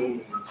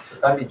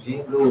está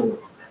medindo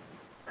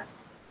a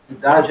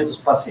idade dos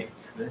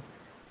pacientes, né?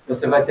 Então,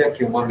 você vai ter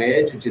aqui uma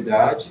média de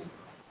idade,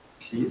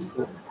 X,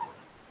 né?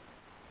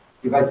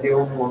 E vai ter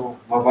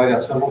uma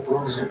variação, vamos por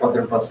um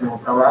padrão para cima ou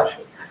para baixo,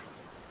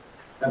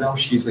 cada um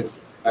X aqui.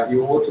 Tá? E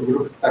o outro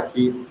grupo que está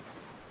aqui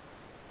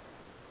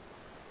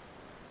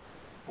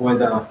vai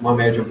dar uma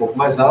média um pouco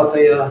mais alta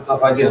e a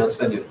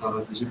variância ali, a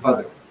análise de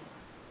padrão.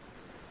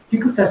 O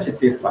que o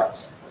TST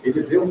faz?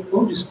 Ele vê o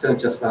quão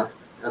distante essa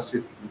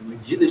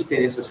medida de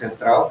tendência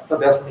central está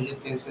dessa medida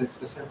de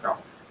tendência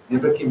central.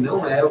 Lembra que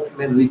não é o que o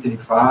Mann-Whitney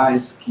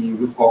faz, que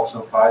o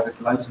Wilcoxon faz,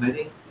 aquilo lá eles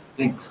medem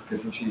Hanks, que a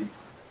gente...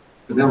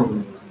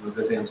 Fizemos no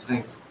desenho dos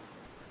Hanks?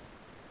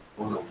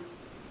 Ou não?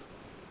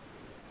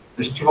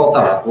 A gente volta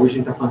lá. Hoje a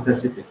gente está falando de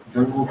TST.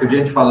 Então, outro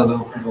dia a gente fala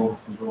do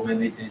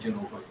Mann-Whitney de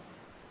novo.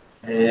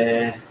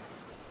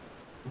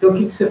 Então, o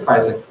que você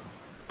faz aqui?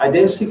 A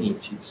ideia é o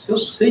seguinte, se eu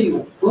sei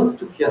o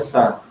quanto que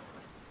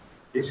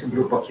esse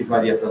grupo aqui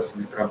varia para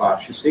cima e para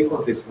baixo, eu sei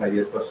quanto esse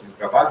varia para cima e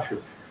para baixo,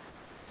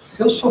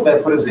 se eu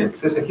souber, por exemplo,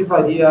 se esse aqui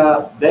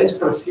varia 10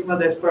 para cima,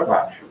 10 para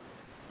baixo,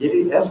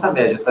 e essa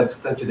média está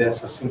distante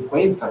dessa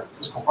 50,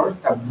 vocês concordam que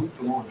está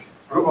muito longe?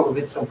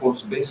 Provavelmente são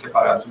pontos bem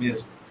separados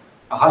mesmo.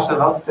 A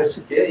racional do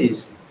teste T é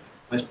esse.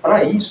 Mas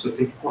para isso, eu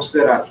tenho que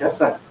considerar que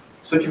se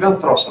eu tiver um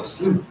troço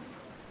assim,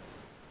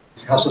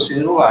 esse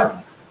raciocínio não vale.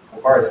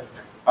 Concorda?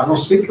 A não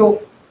ser que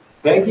eu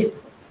pegue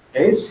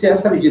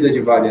essa medida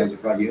de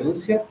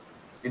variância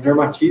e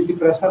normatize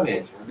para essa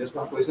média. A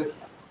mesma coisa aqui.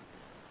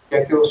 Que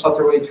é que o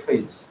Satterthwaite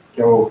fez,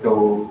 que é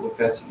o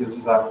teste que eles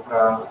usaram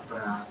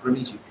para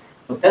medir.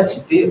 Então, o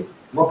teste T,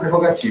 uma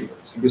prerrogativa,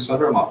 distribuição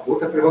normal.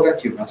 Outra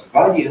prerrogativa, as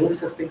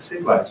variâncias têm que ser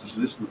iguais, os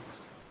dois grupos.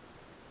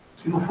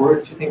 Se não for, a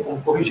gente tem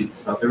como corrigir.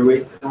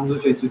 Satterthwaite é um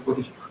dos jeitos de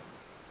corrigir.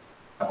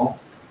 Tá bom?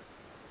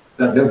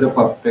 Deu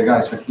para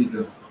pegar isso aqui?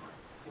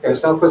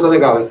 Isso é uma coisa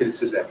legal que eles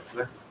fizeram,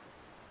 né?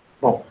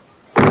 Bom,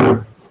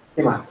 o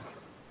que mais?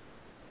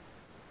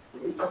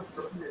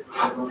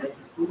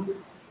 Nesse estudo,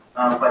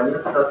 a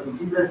variância das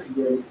medidas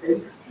de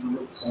IL6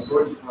 no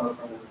controle de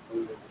inflamação da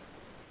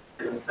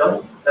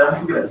prevenção era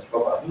muito grande.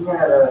 Tipo, a minha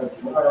era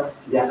de uma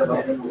e essa não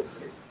era de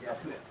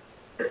assimétrica.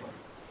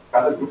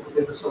 Cada grupo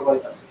teve a sua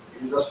variação.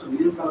 Eles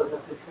assumiram que elas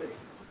iam ser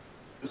diferentes,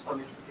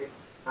 justamente porque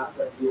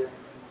nada havia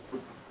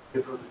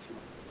reprodutivo.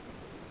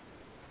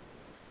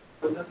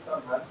 Toda essa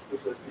análise que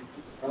foi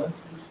feita antes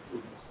do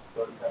estudo,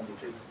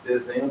 historicamente. Eles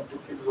desenham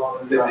tudo que eles vão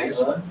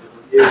analisar antes,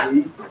 e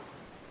aí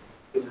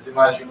eles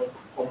imaginam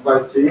como vai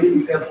ser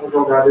e tentam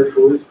jogar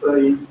depois para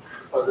ir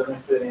fazendo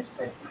diferença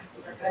sempre.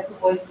 O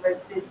pressuposto vai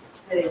ser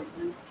diferente,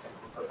 né?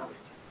 Exatamente.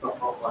 Então,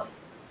 vamos lá.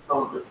 Então,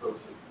 uma coisa para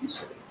você. Isso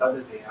tem que estar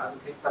desenhado,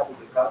 tem que estar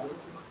publicado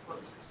antes de você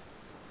fazer.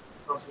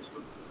 Então, se você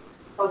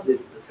precisa fazer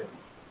de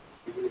preferência.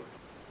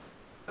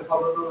 Você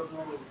falou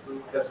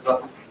do teste da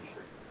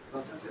Fischer.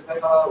 Então, se você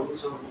pega lá,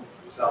 usa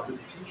os dados de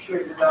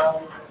Fischer, ele dá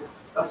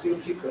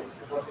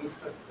significância. Então, a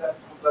significância é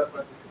usar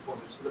para esse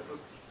ponto. Isso depois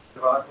você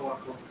vai lá com a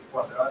conta de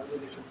quadrado e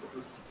deixa de ser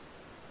positivo.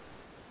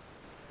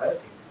 É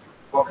assim.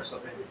 Qual que é a sua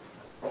tendência?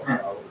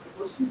 Algo que é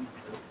possível.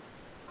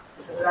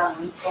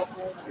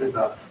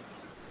 Exato.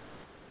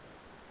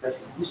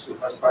 Assim, isso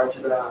faz parte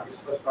da análise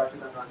de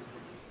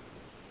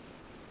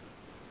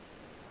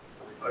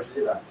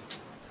fragilidade.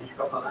 A gente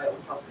fica falando, é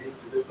um paciente,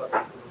 dois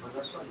pacientes, mas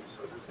não é só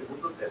isso. Às vezes você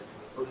muda o teste,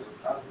 muda o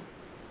resultado,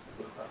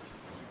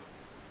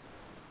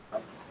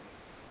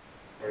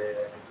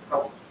 tá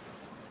bom.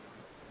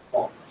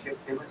 Bom, tinha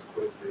que ter mais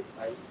coisa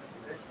aí. Assim,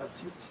 a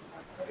estatística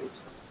é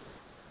isso.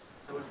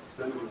 Então,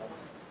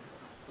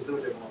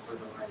 usando de alguma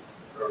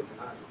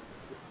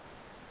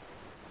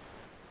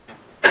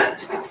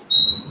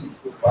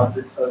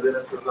fato de saber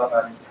essas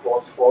análises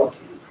pós-foto,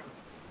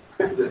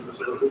 quer dizer,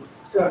 professor,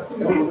 certo,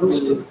 é um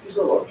estudo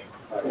fisiológico.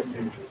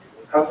 Assim,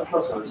 o cara está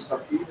fazendo isso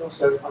aqui, não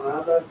serve para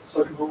nada,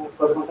 só que vou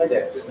levantar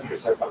ideia, não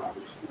serve para nada.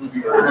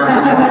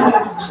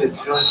 Vocês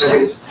são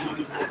agressivos e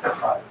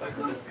desnecessários.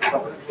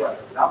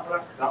 Dá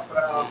para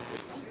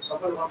só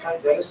para levantar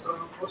ideias para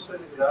uma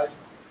possibilidade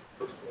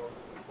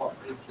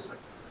disso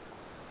aqui.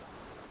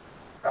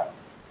 Cara,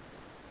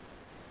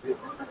 o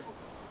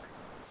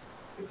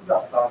que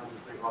gastaram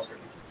nesse negócio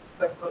aqui? O que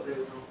deve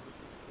fazer?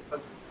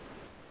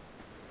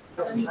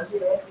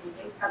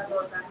 Ninguém casou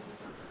a tarde.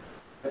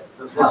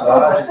 Das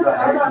rodagens,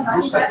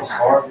 do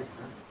Cytosorb, né?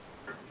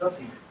 Então,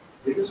 assim,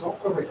 eles vão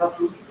aproveitar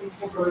tudo que tem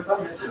que aproveitar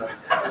mesmo, né?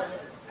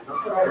 É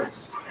natural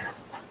isso.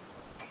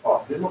 Ó,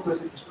 a mesma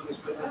coisa que estudo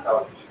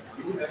experimental, gente.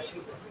 Ele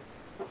mexe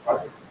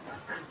quase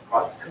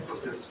 100% dos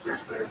estudos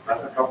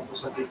experimentais acabam com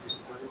saber que isso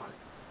não pode mais.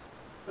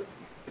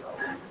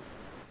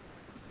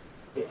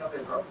 Tem a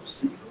menor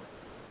possível,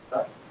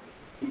 tá?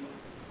 E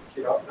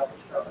tirar o que dá para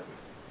tirar daqui.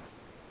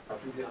 Tá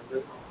judiando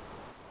mesmo.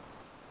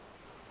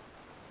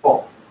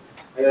 Bom,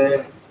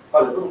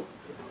 olha,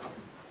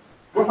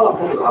 vamos falar um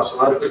pouco do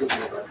racional e depois eu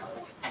vou para cá.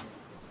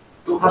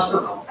 Do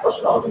racional.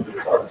 Racional,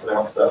 esse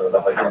negócio da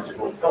variância de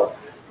voluntão.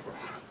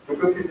 O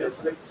que eu fiquei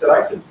pensando é que,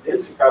 será que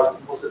nesse caso,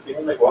 você tem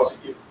um negócio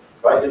que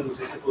vai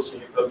reduzir a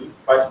citocina, que também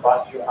faz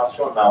parte de um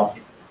racional,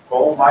 que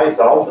com mais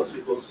alta a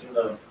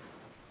citocina,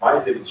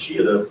 mais ele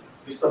tira,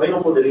 isso também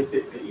não poderia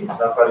interferir na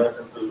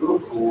variância entre os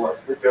grupos?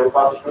 Pelo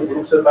fato de que um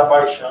grupo você está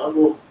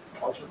baixando...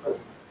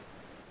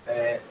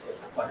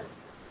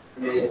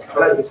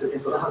 Para isso, você tem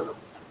toda a razão.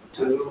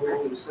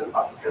 Isso é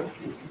fato. Tanto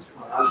que existe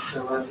uma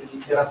análise de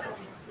interação.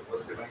 Que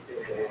você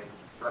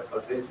vai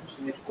fazer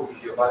simplesmente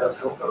corrigir a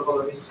variação pelo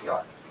valor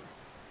inicial.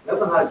 Nas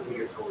análises de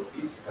regressão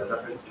logística, já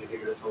de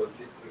regressão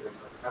logística e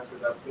regressão de casa, você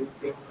já tem um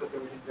tempo para ter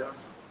uma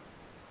interação.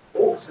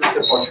 Ou você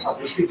pode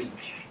fazer o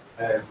seguinte.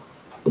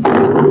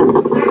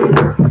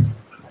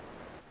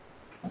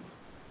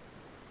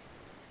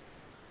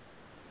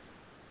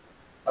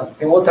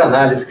 Tem outra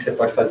análise que você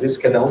pode fazer, isso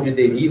que é da onde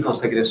derivam as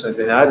regressões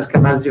lineares, que é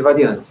a análise de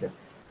variância.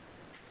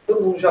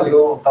 Todo mundo já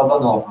leu o tal da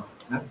ANOVA,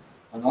 né?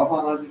 A ANOVA é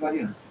uma análise de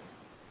variância.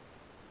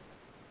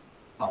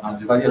 A análise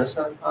de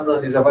variância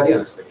analisa a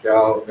variância, que é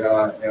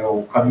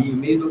o caminho,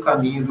 meio do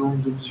caminho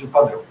do desvio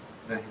padrão.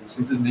 Né? Ele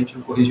simplesmente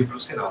não corrige para o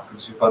sinal. O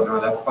desvio padrão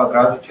eleva ao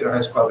quadrado e tira a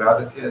raiz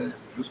quadrada, que é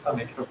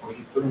justamente para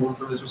corrigir todo mundo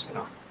para o mesmo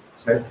sinal.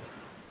 Certo?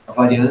 A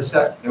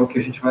variância é o que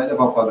a gente vai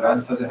levar ao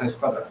quadrado e fazer a raiz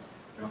quadrada.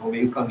 É o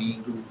meio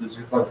caminho do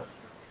desvio padrão.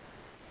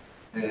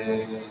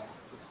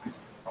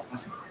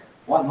 Assim,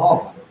 o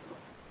ANOVA,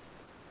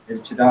 ele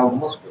te dá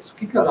algumas coisas. O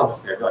que a ANOVA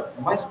serve? Olha,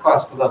 o mais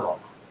clássico da ANOVA.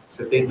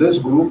 Você tem dois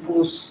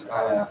grupos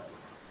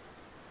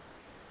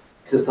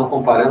que vocês estão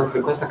comparando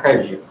frequência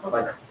cardíaca.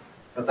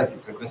 Então está aqui,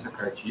 frequência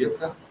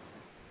cardíaca.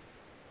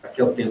 Aqui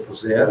é o tempo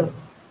zero.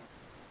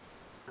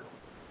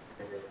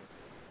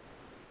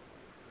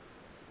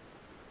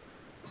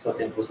 Esse é o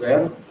tempo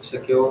zero. Esse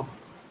aqui é o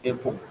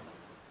tempo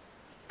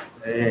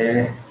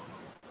 1.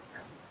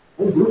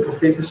 Um grupo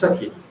fez isso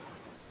aqui.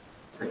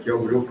 Esse aqui é o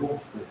grupo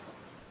 1.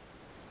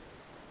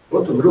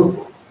 Outro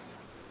grupo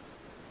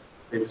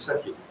fez isso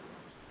aqui.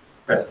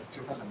 Espera, deixa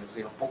eu fazer um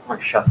desenho um pouco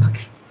mais chato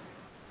aqui.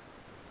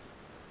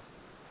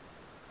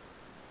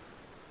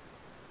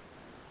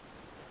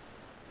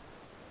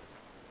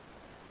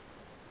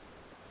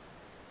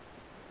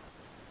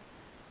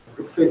 O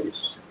grupo fez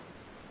isso.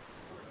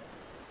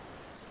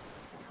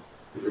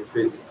 O grupo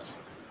fez isso.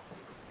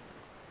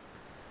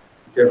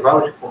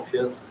 Intervalo de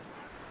confiança,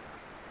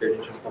 que a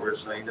gente não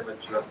conversou ainda, mas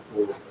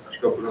acho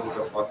que é o Bruno que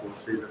vai falar com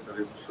vocês, dessa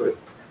vez não sou eu.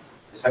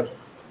 Isso aqui.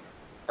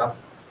 Tá?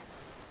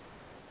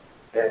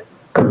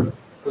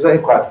 Os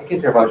R4, o que é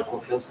intervalo de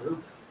confiança? Não?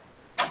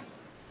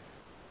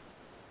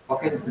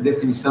 Qual é a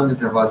definição de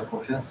intervalo de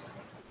confiança?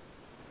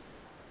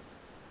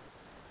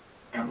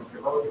 É um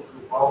intervalo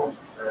no qual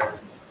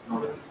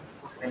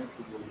 95%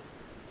 do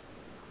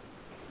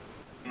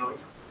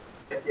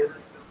certeza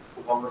que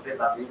o valor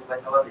verdadeiro vai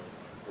estar lá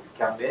dentro.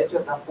 Que a média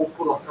da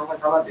população vai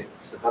estar lá dentro.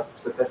 Você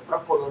está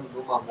extrapolando de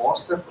uma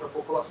amostra para a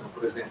população.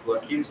 Por exemplo,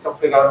 aqui eles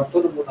pegaram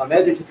todo mundo, a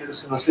média de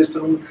interleucinose,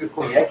 todo mundo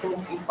ficou em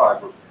ECMO e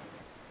FAGO.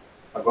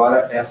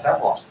 Agora, essa é a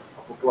amostra.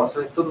 A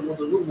população é todo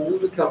mundo no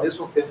mundo que ao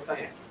mesmo tempo está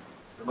em ECMO.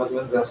 É mais ou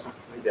menos essa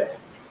a ideia.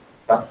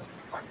 Tá?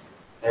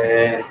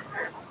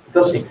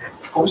 Então, assim,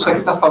 como isso aqui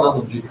está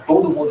falando de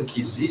todo mundo que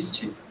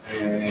existe,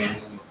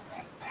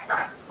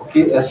 o que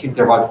esse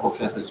intervalo de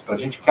confiança diz para a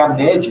gente? Que a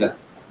média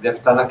deve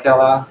estar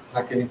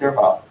naquele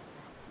intervalo.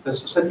 Então,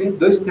 se você tem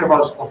dois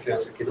intervalos de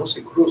confiança que não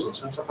se cruzam,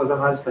 você não precisa fazer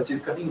análise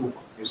estatística nenhuma.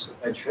 Isso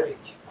é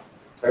diferente.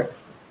 Certo?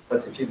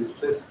 Faz sentido isso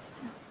para vocês?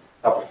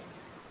 Tá bom.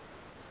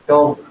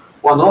 Então,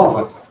 o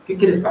ANOVA, o que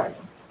ele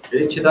faz?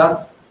 Ele te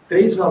dá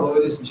 3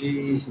 valores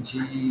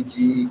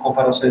de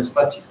comparações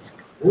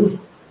estatísticas. Um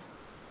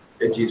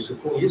é disso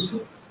com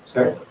isso,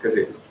 certo? Quer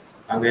dizer,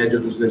 a média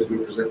dos dois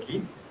grupos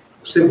aqui.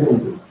 O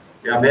segundo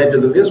é a média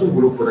do mesmo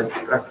grupo daqui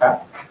para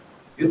cá.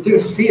 E o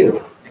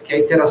terceiro é que é a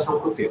interação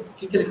com o tempo. O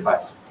que ele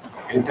faz?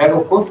 Ele pega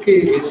o quanto que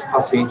esse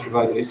paciente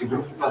vai, esse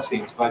grupo de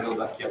pacientes vai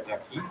daqui até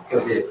aqui, quer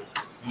dizer,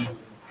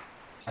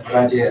 na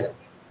verdade é.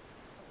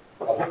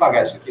 Eu vou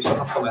pagar isso aqui só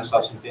para ficar mais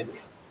fácil de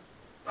entender.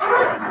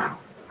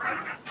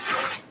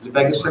 Ele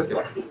pega isso aqui,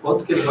 ó, o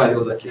quanto que ele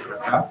variou daqui para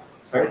cá,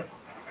 certo?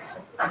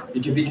 E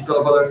divide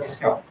pelo valor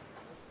inicial.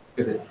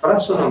 Quer dizer,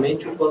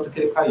 fracionalmente o quanto que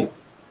ele caiu.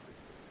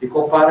 E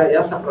compara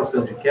essa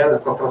fração de queda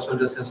com a fração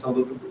de ascensão do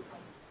outro grupo.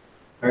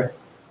 Certo?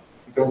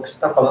 Então, o que você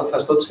está falando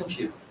faz todo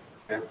sentido.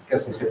 Né? Porque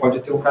assim, você pode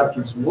ter um cara que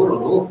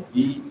desmoronou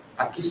e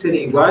aqui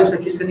seriam iguais,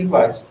 aqui seriam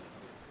iguais.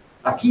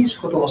 Aqui, isso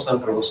que eu estou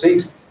mostrando para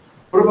vocês,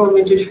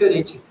 provavelmente é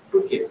diferente.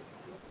 Por quê?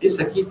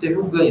 Esse aqui teve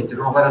um ganho, teve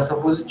uma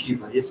variação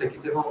positiva. E esse aqui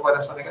teve uma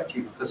variação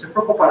negativa. Então, se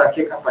for comparar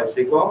aqui, é capaz de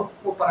ser igual,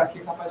 comparar aqui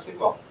é capaz de ser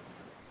igual.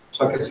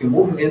 Só que assim, o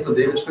movimento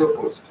deles foi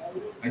oposto.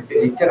 A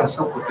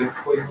interação por tempo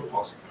foi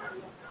oposta.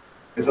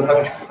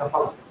 Exatamente o que você está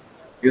falando.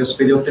 Isso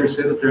seria o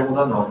terceiro termo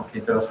da norma, que é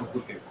a interação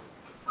por tempo.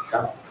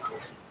 Tá? Tá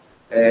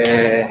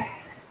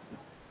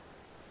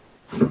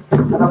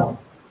bom.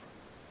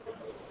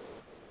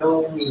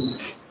 Então,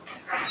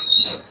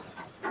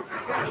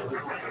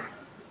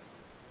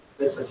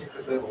 essa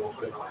dica foi uma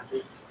coisa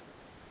mais.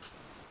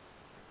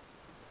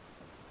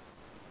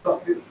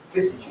 Então,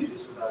 que sentido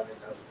isso dá?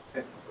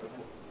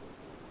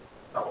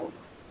 Tá bom.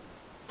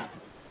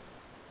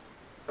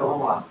 Então,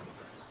 vamos lá.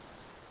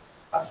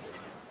 Assim,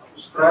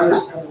 os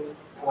trials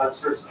com a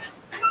absorção.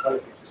 Olha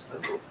aqui, isso não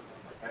é todo.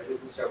 Às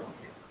vezes existe algum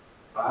tempo.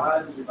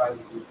 Vários e vários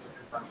grupos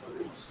tentaram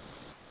fazer isso.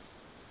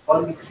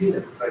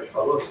 Polimixina, que o Fred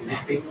falou, assim,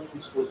 não tem um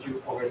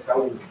dispositivo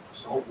comercial único,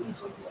 são alguns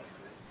agora.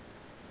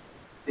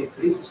 Tem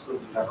 3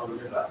 estudos já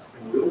randomizados.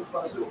 Tem o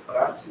Eufas, o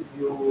Eufrates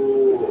e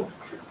o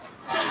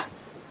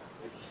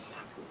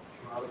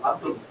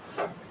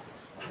Apresentação.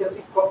 Porque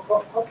assim,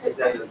 qual que é a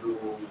ideia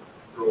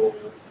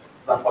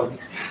da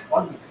polimixina? A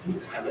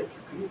polimixina, ela é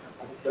descrita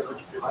como que ela é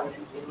de primária de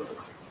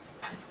imunotoxina.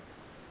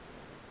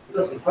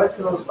 Então assim, quais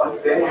são as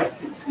bactérias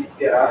que se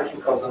interagem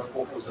causando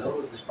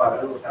confusão,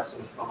 disparando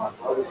reações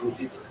inflamatórias, ou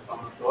ditas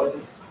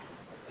inflamatórias,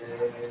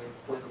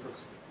 com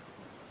endotoxina?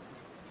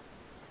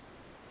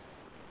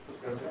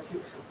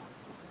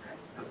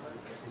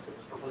 Assim, você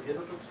está falando de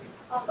endotoxina.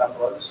 Os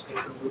católicos têm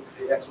um grupo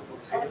de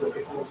exotoxinas,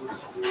 assim como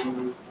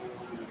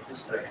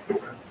os três.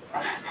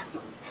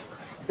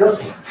 Então,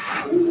 assim,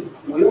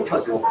 o eu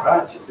fazer o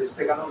prates, vocês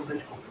pegaram os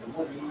de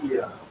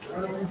pneumonia,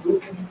 um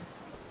grupo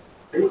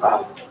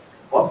derivado.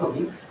 O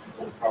automix,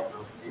 como o próprio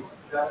nome diz,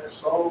 já é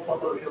só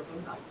patologia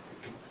abdominal.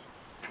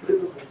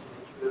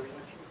 Predominantemente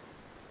negativo.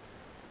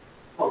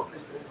 Bom, tem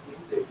diferença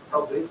nenhum deles.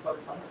 Talvez pode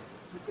estar assim.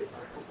 Não sei,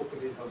 acho que um pouco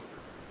de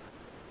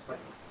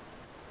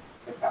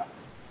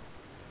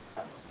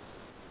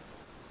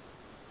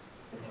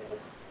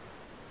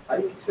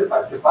aí o que você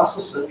faz? Você passa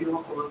o sangue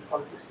numa coluna de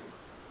polimixina.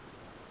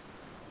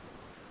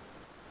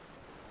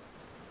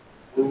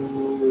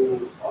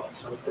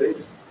 São 3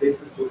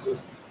 estudos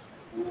assim.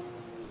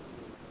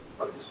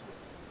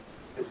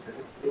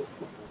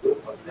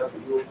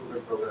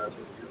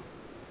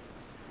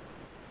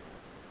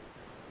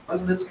 Mais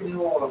ou menos que nem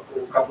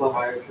o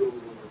Kaplan-Meier que o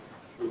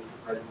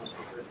Fred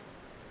mostrou para ele.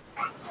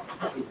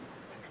 Assim,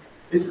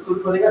 esse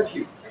estudo foi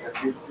negativo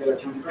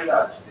de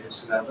verdade. Eles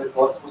fizeram a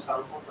hipótese e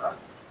mostraram o contrário.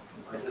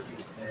 Mas assim,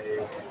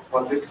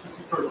 pode ser que se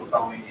você for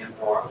juntar um N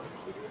enorme,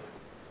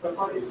 vai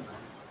fazer isso, né?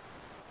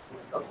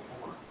 Então,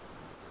 vamos lá.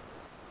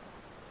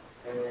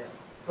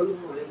 Todo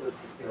mundo lembra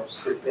que é o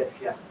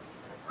CTFA?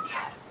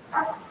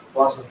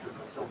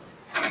 Pós-infiltração.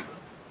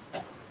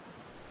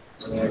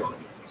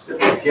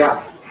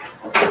 CTFA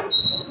é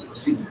o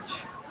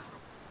seguinte.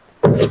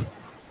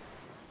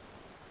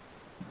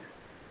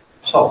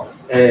 Pessoal,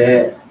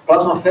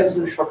 plasmaféresis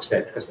no choque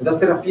séptico. Assim, das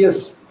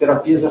terapias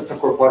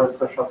extracorpóreas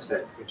para choque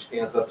séptico, a gente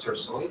tem as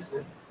absorções,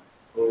 né?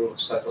 O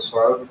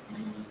Cytosorb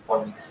e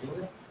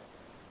polimixina.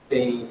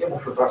 Tem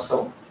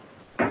hemofiltração.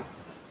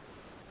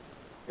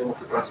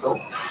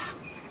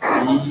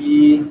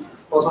 E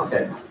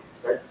plasmaféresis,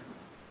 certo?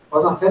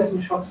 Plasmaféresis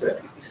no choque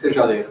séptico. O que vocês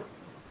já leram?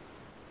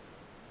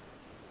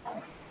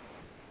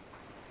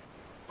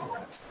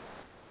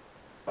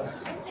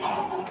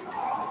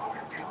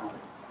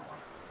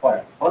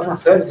 Olha,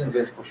 plasmaféresis em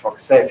ambiente com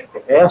choque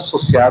séptico é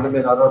associado a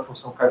melhora da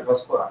função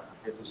cardiovascular,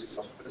 a reduzir o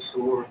nosso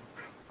pressor,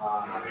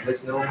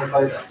 mas não a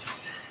mortalidade.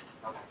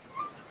 Tá?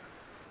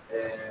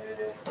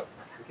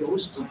 Porque um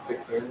estudo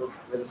pequeno,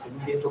 mas assim,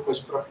 ninguém tocou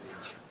isso para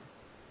frente.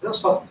 Não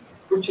só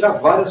por tirar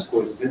várias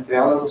coisas, entre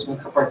elas as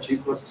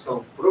micropartículas, que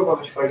são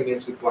provavelmente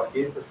fragmentos de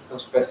plaquetas, que são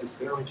espécies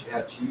extremamente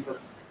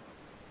reativas.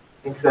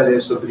 Quem quiser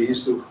ler sobre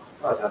isso,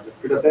 eu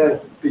queria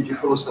até pedir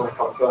para o Luciano,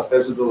 que é a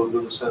tese do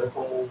Luciano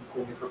com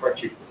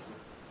micropartículas.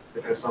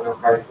 Depressão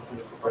miocárdica com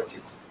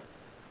micropartículas.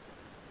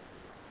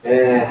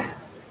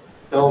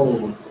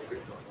 Então,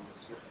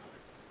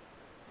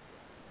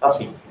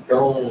 assim,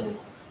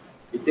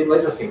 e tem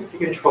mais assim, o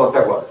que a gente falou até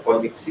agora?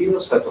 Polimixina,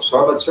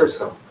 Cytosorb,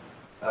 absorção.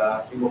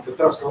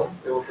 Hemofiltração,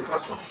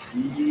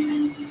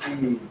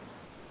 e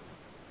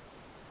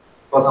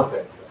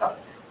plasmaféresis, tá?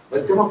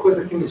 Mas tem uma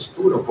coisa que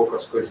mistura um pouco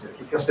as coisas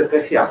aqui, que é o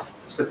CTFA.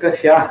 O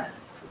CTFA,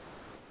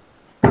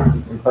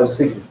 ele faz o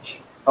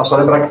seguinte, Só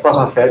lembrar que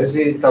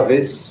plasmaférese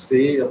talvez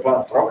seja,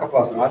 a troca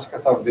plasmática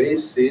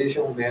talvez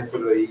seja um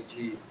método aí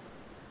de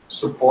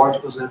suporte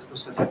para os doentes com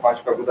ciência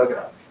hepática aguda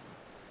grave.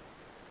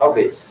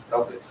 Talvez.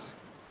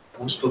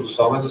 Um estudo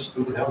só, mas o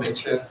estudo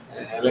realmente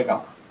é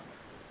legal.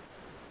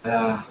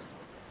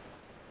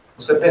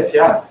 O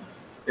CPFA,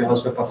 tem o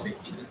seu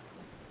paciente, né?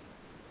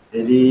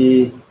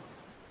 Ele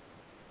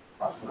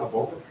passa na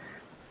boca,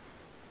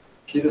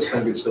 tira o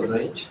sangue do seu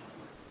doente,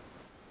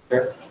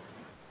 certo?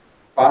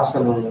 Passa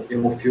num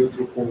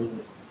hemofiltro com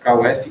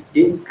KUF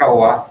e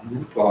KOA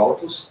muito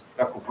altos,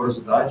 tá, com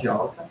porosidade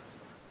alta,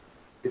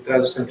 e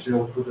traz o sangue de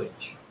novo para o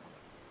doente.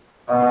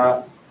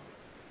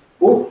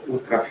 O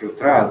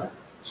ultrafiltrado,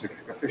 isso aqui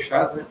fica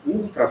fechado, né? O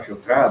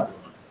ultrafiltrado,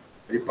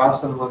 ele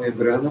passa numa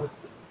membrana,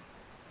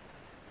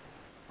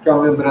 que é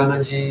uma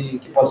membrana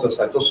que pode ser o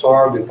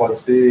Cytosorb, pode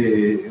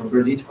ser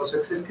Amberlite, pode ser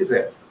o que vocês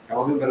quiserem. É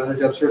uma membrana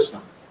de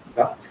absorção,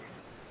 tá?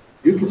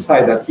 E o que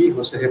sai daqui,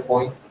 você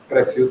repõe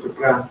pré-filtro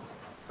para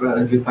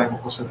evitar uma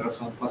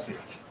concentração do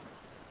paciente.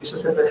 Isso é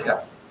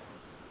CPFA.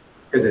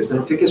 Quer dizer, você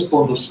não fica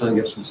expondo o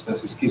sangue a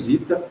substância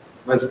esquisita,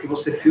 mas o que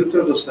você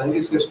filtra do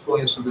sangue, você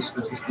expõe a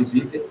substância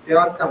esquisita e,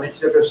 teoricamente,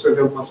 deve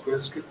absorver algumas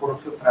coisas que foram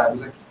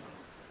filtradas aqui.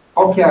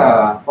 Qual que é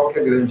a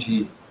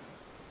grande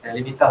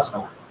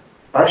limitação?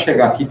 Para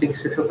chegar aqui, tem que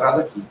ser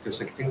filtrado aqui, porque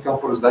isso aqui tem que ter uma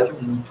porosidade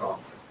muito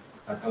alta.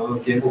 Então, eu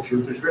queimo o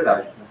filtro de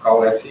verdade, um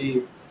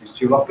KUF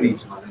estilo a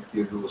Prisma, né,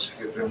 que os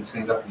filtros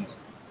M100 da Prisma.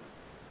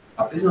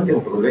 A Prisma tem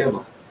um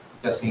problema,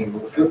 que assim,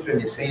 o filtro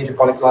M100 é de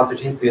poliquilato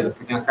de inteira,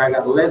 porque tem a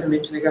carga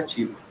levemente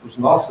negativa. Os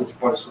nossos de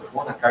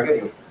polisulfona, a carga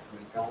é neutra.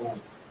 Então,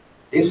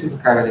 esse de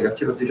carga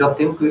negativa já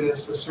tem um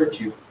clearance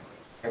absortivo.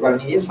 Agora,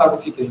 ninguém sabe o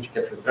que a gente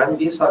quer filtrar,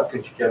 ninguém sabe o que a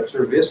gente quer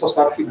absorver, só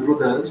sabe que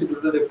gruda antes e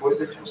gruda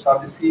depois, a gente não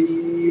sabe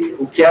se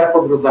o que era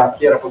para grudar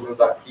aqui era para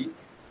grudar aqui.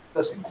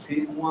 Então, assim,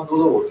 se um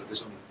anula o outro,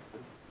 resumindo.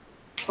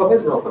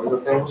 Talvez não, talvez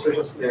até não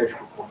seja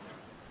sinérgico.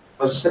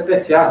 Mas o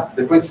CPFA,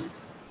 depois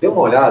dê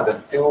uma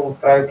olhada, tem um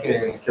trial que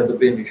é do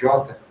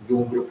BMJ, do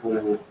grupo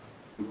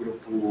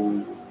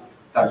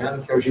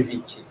italiano, que é o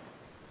G20.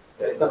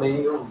 E aí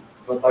também não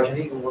vantagem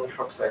nenhuma no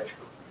choque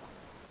séptico,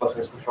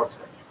 pacientes com choque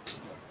séptico.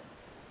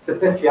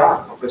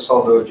 CPFA, o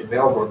pessoal de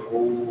Melbourne,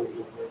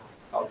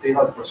 tem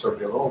lá do professor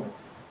Belongo,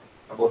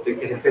 eu botei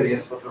que é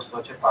referência para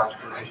transplante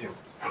hepático na região.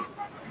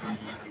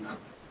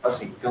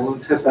 Assim, então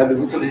eles recebem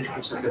muito leite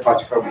com ciência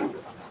hepática aguda,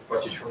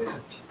 hepatite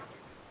fulminante.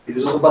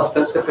 Eles usam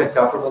bastante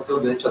CPFA para manter o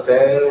doente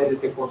até ele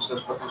ter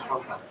condições para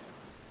transplantar.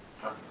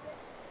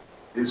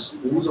 Eles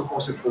usam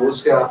como se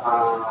fosse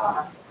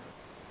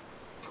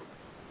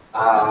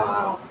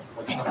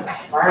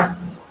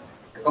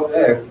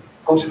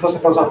como se fosse a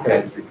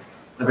plasmaférese.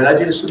 Na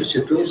verdade, eles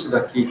substituem isso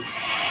daqui,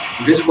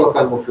 em vez de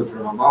colocar no filtro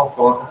normal,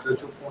 colocam um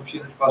filtro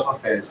contínuo de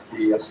plasmaférese,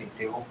 que assim,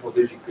 tem um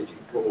poder de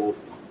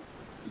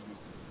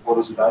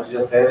porosidade de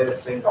até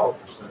 100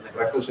 Daltons. Né?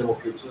 Lembrar que os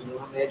hemofiltros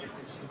numa média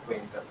de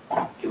 50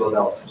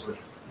 kDaltons. Né?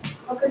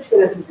 Qual que é a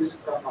diferença disso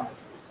para Mars?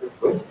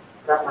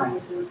 Para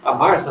Mars? A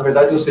Mars, na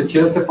verdade, você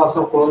tira, você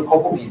passa uma coluna com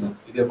albumina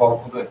e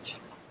devolve o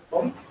doente.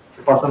 Bom,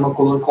 você passa uma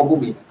coluna com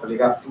albumina, para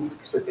ligar tudo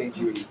que você tem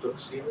de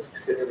toxinas que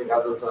seriam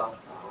ligadas à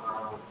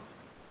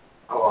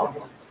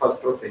fase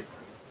proteica.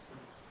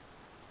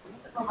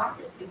 A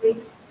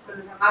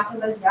máquina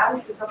da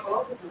diálise, você só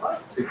coloca esse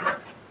negócio? Sim.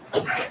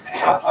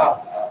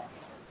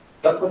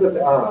 Dá pra fazer,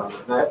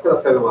 na época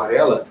da febre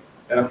amarela,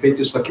 era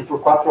feito isso aqui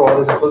por 4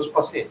 horas em todos os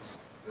pacientes.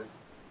 Né?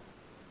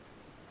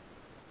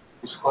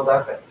 Isso quando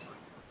dá diabetes.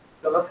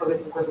 Então dá para fazer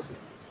com coisa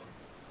simples.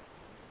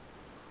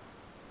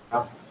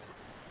 Tá?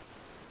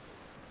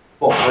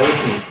 Bom, mas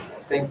assim,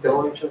 até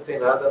então a gente não tem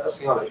nada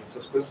assim, olha, gente,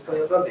 essas coisas estão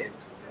em andamento.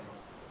 Né?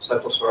 O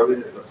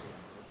Cytosorb, assim,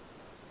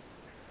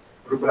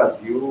 para o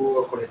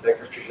Brasil, a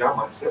Conitec acho que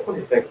jamais. Se a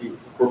Conitec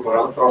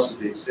incorporar um troço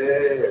desse,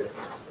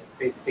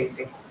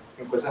 tem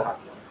coisa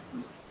errada.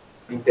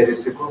 Tem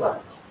interesses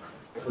secundários.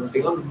 Você não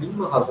tem a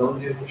mínima razão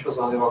de a gente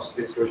usar um negócio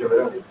desse hoje a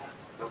verdadeiro.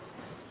 Tá?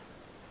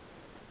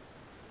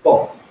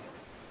 Bom,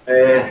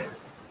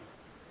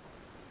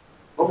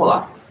 vamos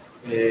lá.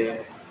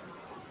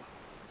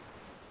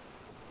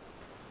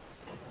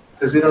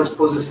 Vocês viram a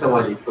disposição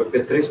ali, foi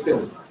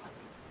P3P1.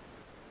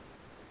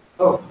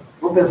 Então,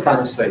 vamos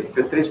pensar nisso aí.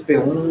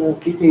 P3P1, o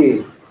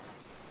que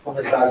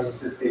comentários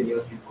vocês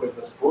teriam de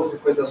coisas boas e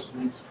coisas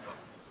ruins?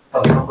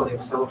 Fazer uma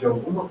conexão de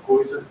alguma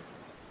coisa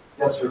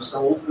de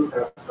absorção ou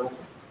filtração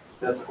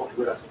dessa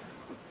configuração.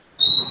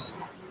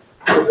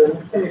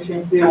 Se mexer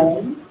em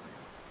P1,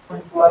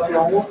 manipular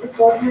P1, você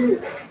pode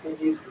ter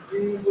risco de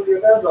engolir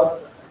a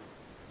gasosa.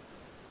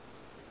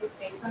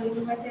 Então, ele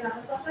não vai ter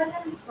nada para fazer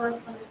a quando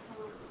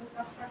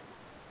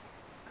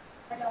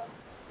legal.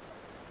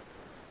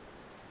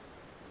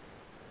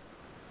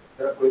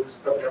 Primeira coisa que você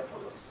está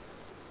falando.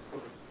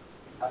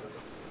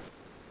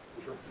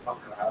 Deixa eu ficar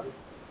claro.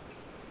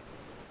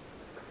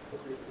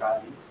 Você está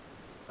ali,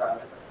 está.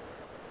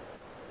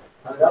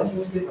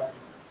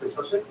 Você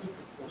só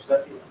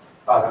consegue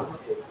parar uma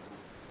vez,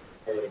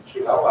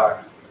 tirar o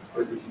ar,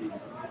 coisa de 1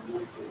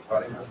 minuto,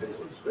 40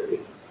 segundos,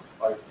 beleza.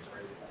 Olha,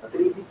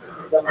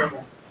 3h15 da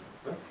manhã.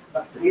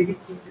 das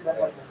 13h15 da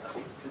manhã.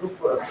 Assim, se não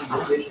for assim,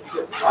 não deixa de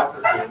ter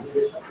máquina, não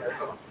deixa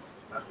aberta lá.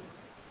 Tá?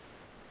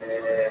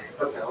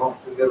 Então, assim, uma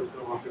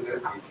primeira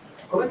crítica.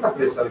 Como é que está a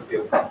pressão em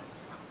pelo?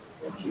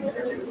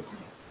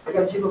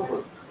 Negativa,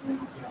 pô.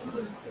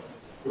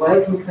 O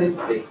R não tem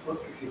bem.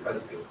 Quanto que fica ali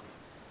pelo?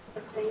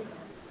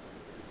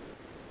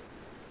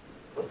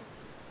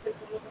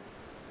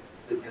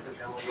 70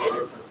 já é um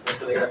valor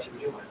muito negativo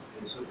demais.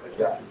 Isso é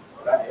diálise.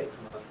 Para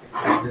ECMO,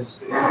 nós temos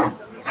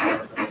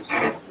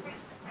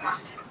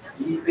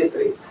e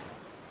P3.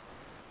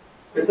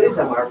 P3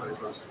 é a maior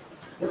pressão do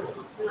sistema.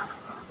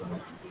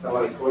 Então,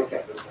 aí, como é que é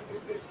a pressão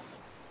P3?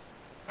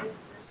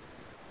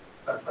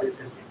 Está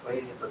parecendo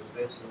 50,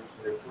 200 minutos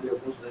de mercúrio e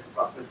alguns doentes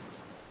passam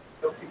disso.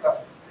 Então,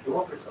 fica de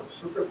uma pressão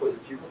super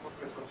positiva e uma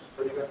pressão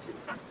super negativa.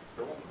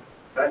 Então,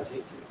 para a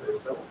gente, a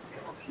pressão é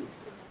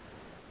altíssima.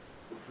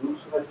 O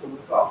fluxo vai ser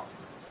muito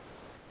alto.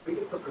 Por que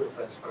eu estou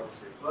perguntando isso para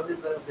vocês?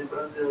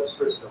 Lembrando da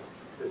absorção, o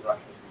que vocês acham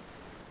disso?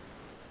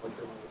 Quando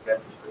tem um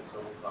método de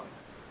pressão muito alto.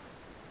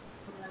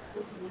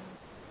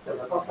 Você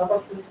vai passar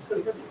bastante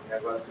sangue ali.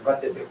 Agora, se vai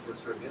ter tempo de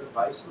absorver,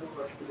 vai, isso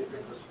eu acho que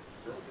depende da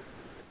substância.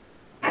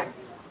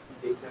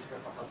 Ninguém que acha que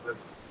vai passar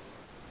isso.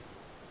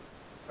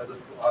 Mas o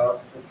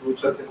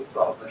fluxo vai ser muito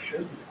alto. A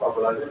chance de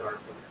coagular é menor.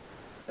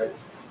 Certo?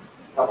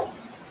 Tá bom.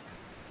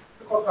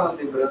 Vou colocar uma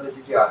membrana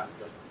de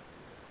diálise.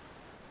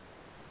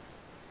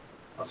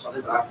 É só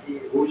lembrar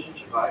que hoje a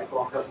gente vai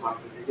colocar as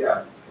máquinas de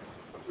diálise, que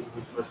são tudo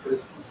muito mais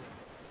preciso.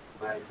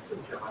 Mas se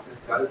não tiver máquina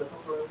de diálise, eu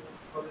estou falando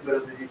uma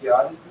membrana de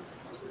diálise,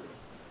 você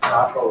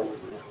tapa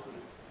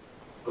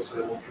você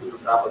leva um fio do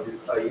tapa dele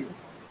sair,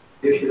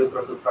 deixa ele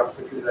para o que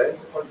você quiser e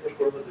você pode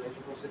repor no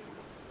dente como você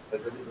quiser. Vai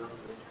realizando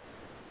o dente.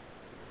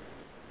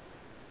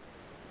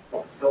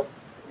 Bom, então,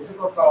 se você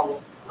colocar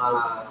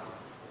uma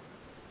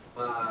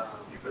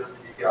membrana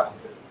de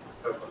diálise,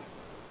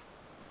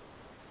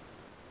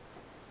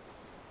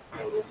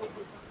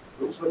 o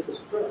fluxo vai ser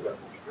super legal,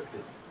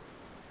 perfeito.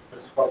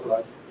 Mas se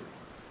coagular,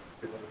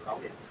 pegando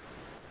calma.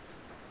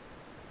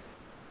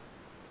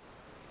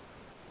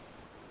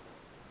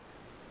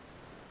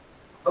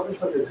 Só para a gente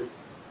fazer exercício.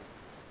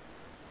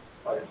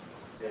 Olha,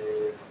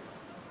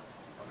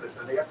 a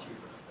pressão é negativa.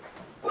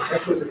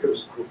 Qualquer coisa que eu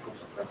escute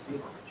para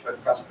cima, a gente vai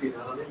ficar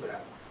aspirando a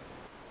membrana.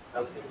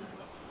 Assim,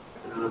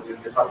 a membrana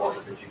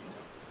metabólica, eu digo.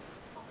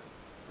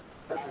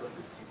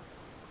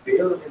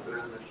 Pela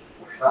membrana,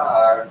 puxar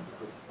ar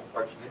do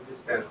compartimento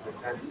externo do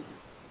mecanismo,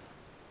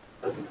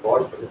 assim,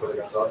 pode fazer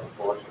colegação,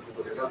 pode fazer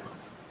colegação.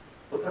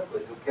 Outra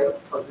coisa, eu quero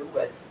fazer o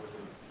ECMO.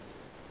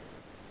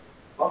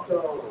 Qual que é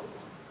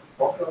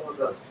uma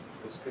dos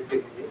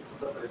requerimentos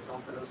da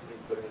pressão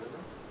transmembrana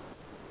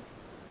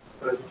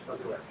para a gente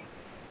fazer o ECMO?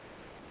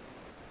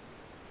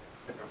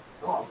 Então,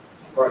 ó,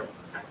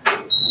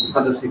 vamos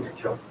fazer o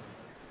seguinte, ó.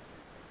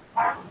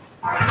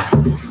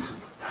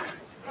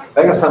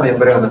 Pega essa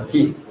membrana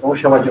aqui, vamos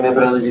chamar de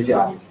membrana de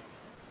diálise.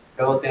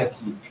 Então eu tenho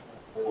aqui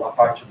a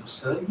parte do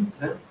sangue,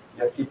 né?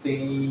 E aqui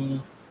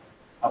tem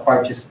a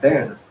parte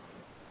externa,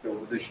 que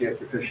eu deixei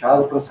aqui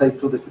fechado para sair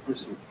tudo aqui por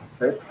cima,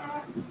 certo?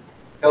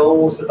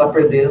 Então você está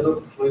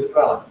perdendo fluido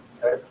para lá,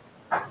 certo?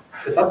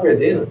 Você está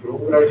perdendo por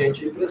um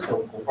gradiente de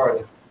pressão,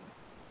 concorda?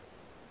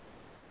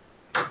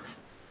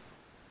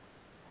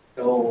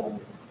 Então,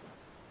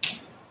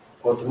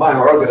 quanto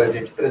maior o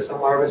gradiente de pressão,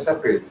 maior vai ser a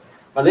perda.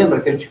 Mas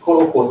lembra que a gente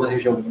colocou uma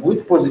região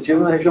muito positiva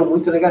e uma região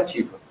muito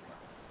negativa.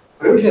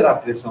 Para eu gerar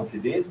pressão aqui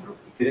dentro,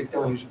 eu teria que ter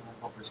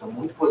uma pressão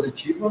muito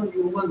positiva e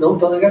uma não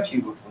tão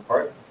negativa,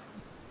 concorda?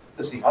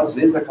 Então, assim, às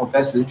vezes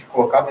acontece a gente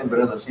colocar a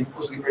membrana assim e não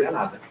conseguir perder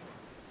nada.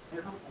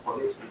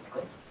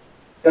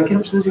 E aqui não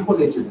precisa de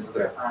colete dentro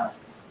dela.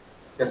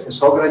 Porque assim,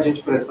 só o gradiente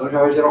de pressão já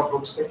vai gerar o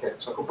fluxo que você quer.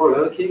 Só que o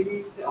problema é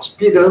que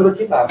aspirando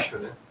aqui embaixo,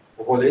 né?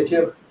 O rolete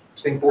é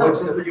sem empurra.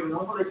 Eu digo não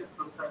rolete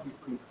para o sangue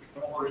fluido, porque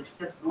tem um rolete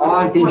que é duro.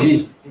 Ah,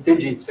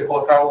 entendi. Você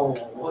colocar um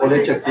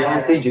rolete aqui,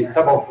 entendi.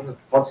 Tá bom,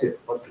 pode ser.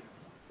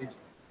 Entendi.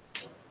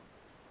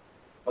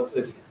 Pode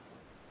ser sim.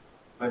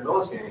 Mas não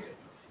assim,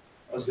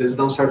 às vezes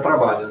dá um certo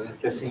trabalho, né?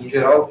 Porque assim, em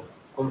geral,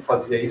 quando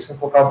fazia isso, eu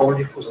colocava bomba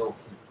de infusão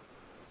aqui.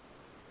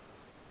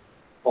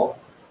 Bom,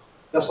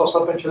 é só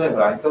para a gente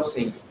lembrar. Então,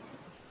 assim,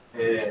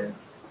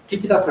 o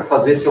que dá para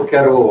fazer se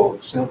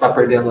não está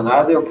perdendo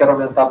nada e eu quero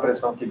aumentar a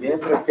pressão aqui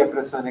dentro e aqui a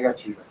pressão é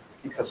negativa?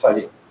 O que vocês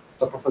fariam?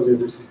 Só para fazer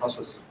exercício de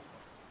raciocínio.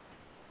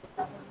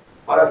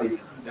 Maravilha.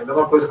 É a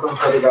mesma coisa quando a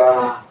gente vai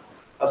ligar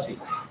assim.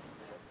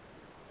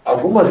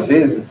 Algumas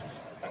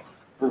vezes,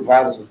 por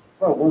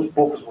alguns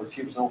poucos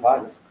motivos, não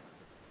vários,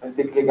 a gente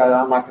tem que ligar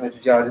a máquina de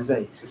diálise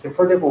aí. Se você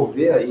for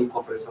devolver aí com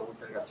a pressão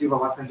muito negativa, a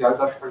máquina de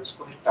diálise acha que foi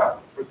desconectada.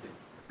 Por quê?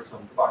 A pressão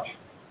muito baixa.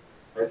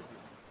 Certo?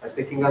 Mas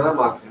tem que enganar a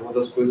máquina. Uma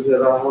das coisas é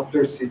dar uma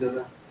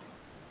torcida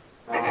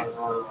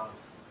na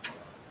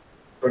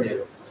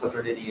torneira, essa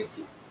torneirinha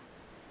aqui.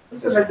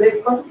 Mas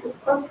daí, quando que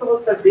eu vou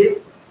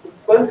saber o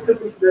quanto que eu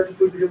tenho que dar de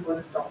tudo de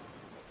reposição?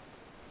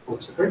 Ou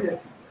você perder.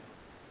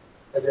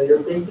 Mas daí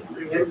eu tenho que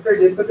primeiro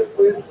perder para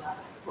depois.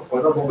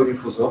 Põe na bomba de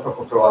infusão para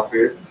controlar a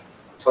perda.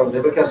 Só me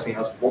lembra que assim,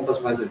 as bombas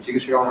mais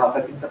antigas chegavam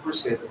até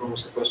 30% para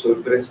você pôr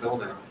sob pressão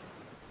nela.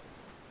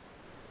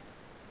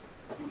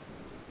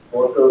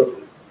 bota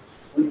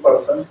fluido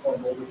passando com a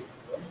bomba de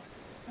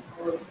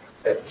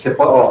você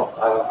pode, ó,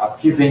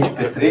 aqui vem de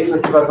P3,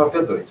 aqui vai para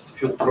P2.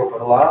 Filtrou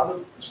para o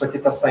lado, isso aqui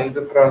está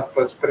saindo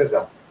para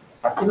desprezar.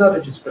 Aqui na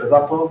hora de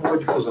desprezar, põe uma bomba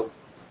de fusão.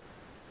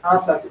 Ah,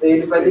 tá. Daí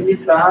ele vai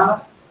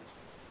limitar.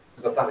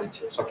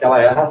 Exatamente. Só que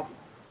ela erra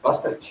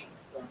bastante.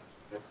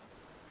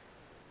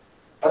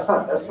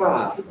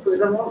 Essa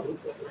coisa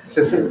maluca.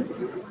 Você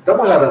dá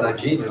uma olhada na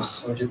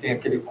Genius, onde tem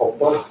aquele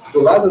copão.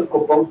 Do lado do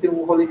copão tem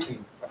um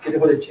roletinho. Aquele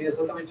roletinho é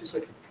exatamente isso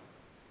aqui.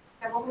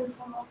 É uma coisa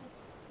que eu não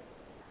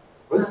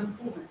Oi?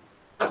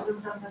 estou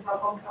tentando pensar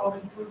como que a bomba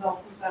de fusão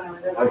funciona.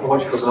 A bomba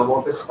de fusão é uma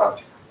bomba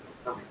estática.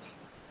 Exatamente.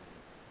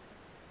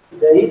 E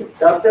daí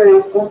dá para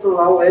eu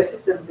controlar o F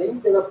também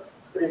pela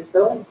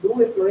pressão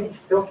do efluente,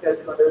 então, que é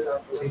de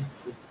maneira Sim.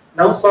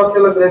 não só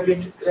pela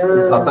gradiente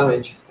trans.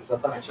 Exatamente.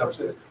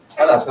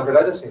 Aliás, na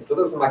verdade, assim,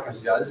 todas as máquinas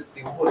de diálise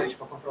têm um rolete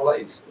para controlar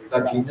isso. O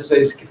da Genius é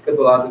esse que fica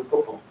do lado do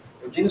copão.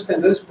 O Genius tem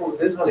dois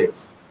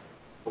roletes.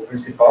 O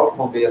principal, que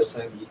bombeia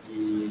sangue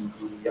e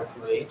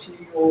afluente,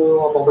 e a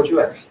bomba de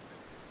UF.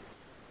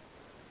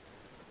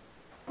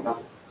 Tá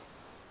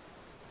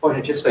bom,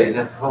 gente, isso aí,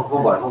 né? Vamos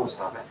embora, vamos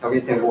mostrar, né?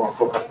 Alguém tem alguma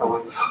colocação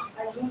aí?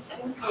 A gente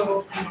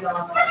tentou pedir lá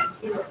na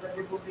Priscila para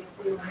devolver o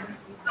período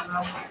do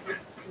canal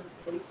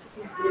e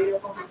veio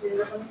acontecer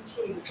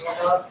exatamente isso.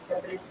 Ela que a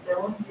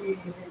pressão de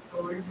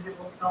retorno de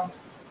devolução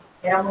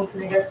era muito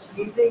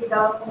negativa e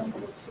dava como se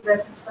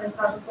tivesse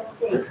desconectado o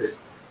paciente.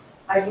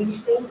 A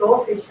gente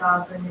tentou fechar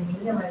a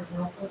torneirinha, mas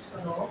não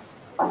funcionou.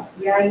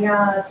 E aí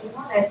tem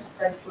uma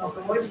métrica de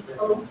plantão hoje que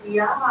falou que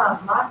a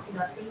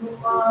máquina tem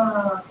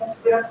uma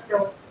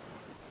configuração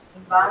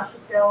embaixo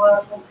que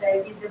ela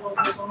consegue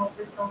devolver com uma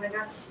pressão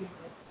negativa.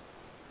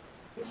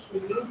 Existe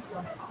isso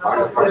na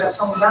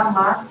configuração da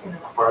máquina.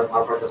 A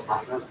parte das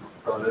máquinas não.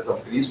 Pelo menos a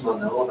Prisma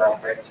não, ou da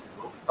Apresentação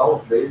não.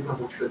 Talvez a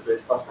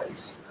multifiltrate faça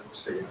isso. Eu não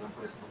sei, eu não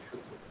conheço a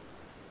multifiltrate.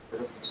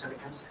 Mas assim, isso é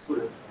mecanismo de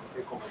segurança, não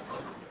tem como.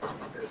 A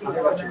pressão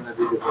negativa na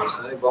vida de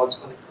evolução é igual a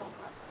desconexão.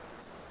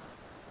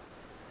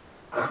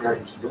 Assim, a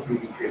gente não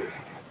liga inteiro.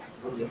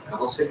 A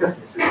não ser que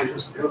assim, vocês sejam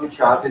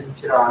extremamente hábeis em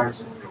tirar ar do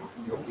sistema.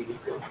 Não liga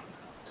inteiro.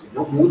 Assim,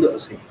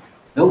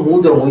 não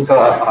muda muito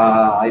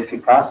a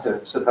eficácia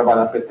de você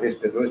trabalhar P3,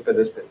 P2,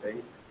 P2,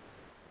 P3.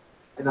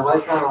 Ainda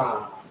mais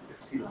na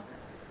Priscila,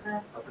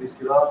 né? A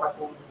Priscila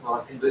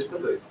ela tem 2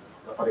 P2.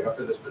 Dá para ligar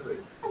P2, P2.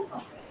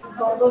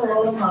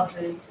 Fabuloso uma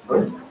vez.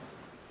 Oi?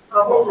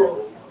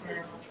 Fabuloso.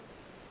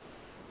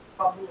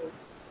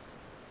 Fabuloso.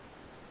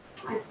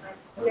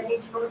 E a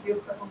gente não viu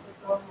o que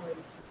aconteceu à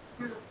noite.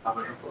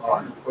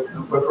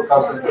 Não foi por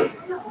causa do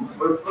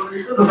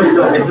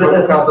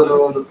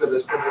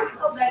P2, P2.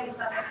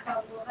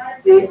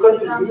 E aí, quando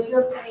liga,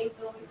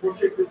 o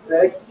circuito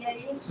black,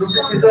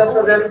 não precisa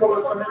fazer a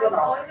informação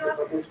regional. O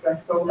paciente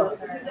pede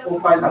ou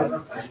faz mais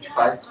avançado. A gente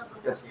faz,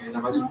 porque assim, ainda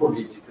mais o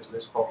Covid, que os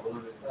dois copos,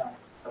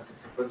 assim,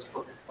 são coisas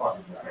potenciais.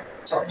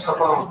 Só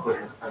falar uma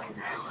coisa,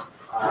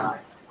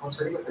 quando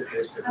você liga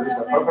P3, P2,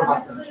 a própria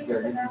máquina de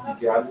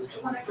diálise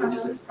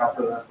monitoriza a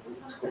eficácia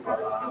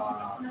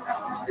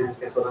a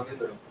resistência da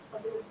membrana.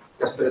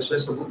 Porque as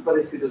pressões são muito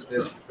parecidas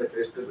mesmo com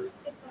P3, P2.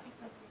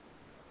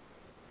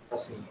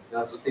 Assim,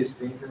 nas UTIs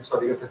clínicas a gente só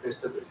liga P3,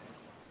 P2.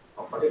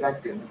 Então, para ligar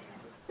inteiro,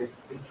 tem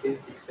que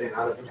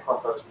treinar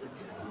 24 horas por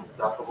dia. Não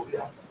dá para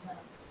bobear.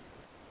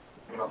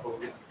 Não dá para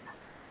bobear.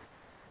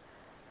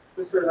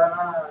 Professor, lá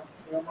na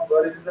UMA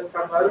agora eles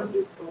acabaram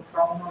de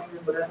colocar uma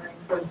membrana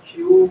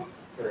infantil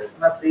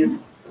na Prisma.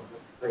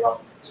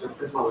 Legal. Isso é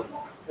Prisma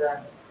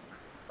Lândia.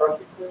 Só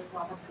que foi uma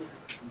matriz.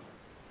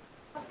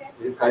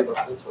 Ele cai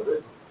bastante,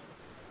 sabe?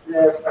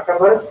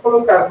 Acabaram de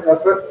colocar,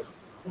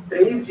 com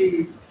 3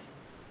 de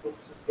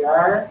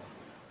ar,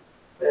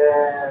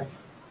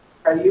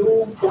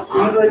 caiu um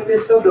pouquinho no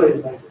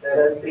LPCO2, mas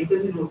era 30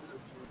 minutos.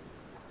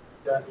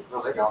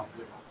 Não, legal.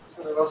 Esse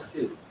é um negócio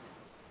que,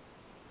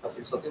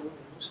 assim, só tem um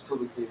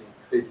estudo que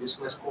fez isso,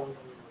 mas com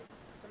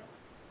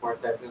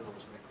artéria venosa,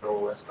 né, que é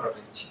o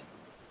extravente.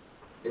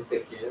 Bem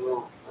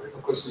pequeno, a única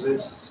coisa que às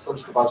vezes estão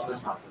estubados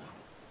mais rápido.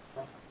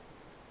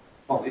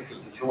 Bom,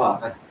 enfim, gente, vamos lá,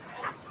 né?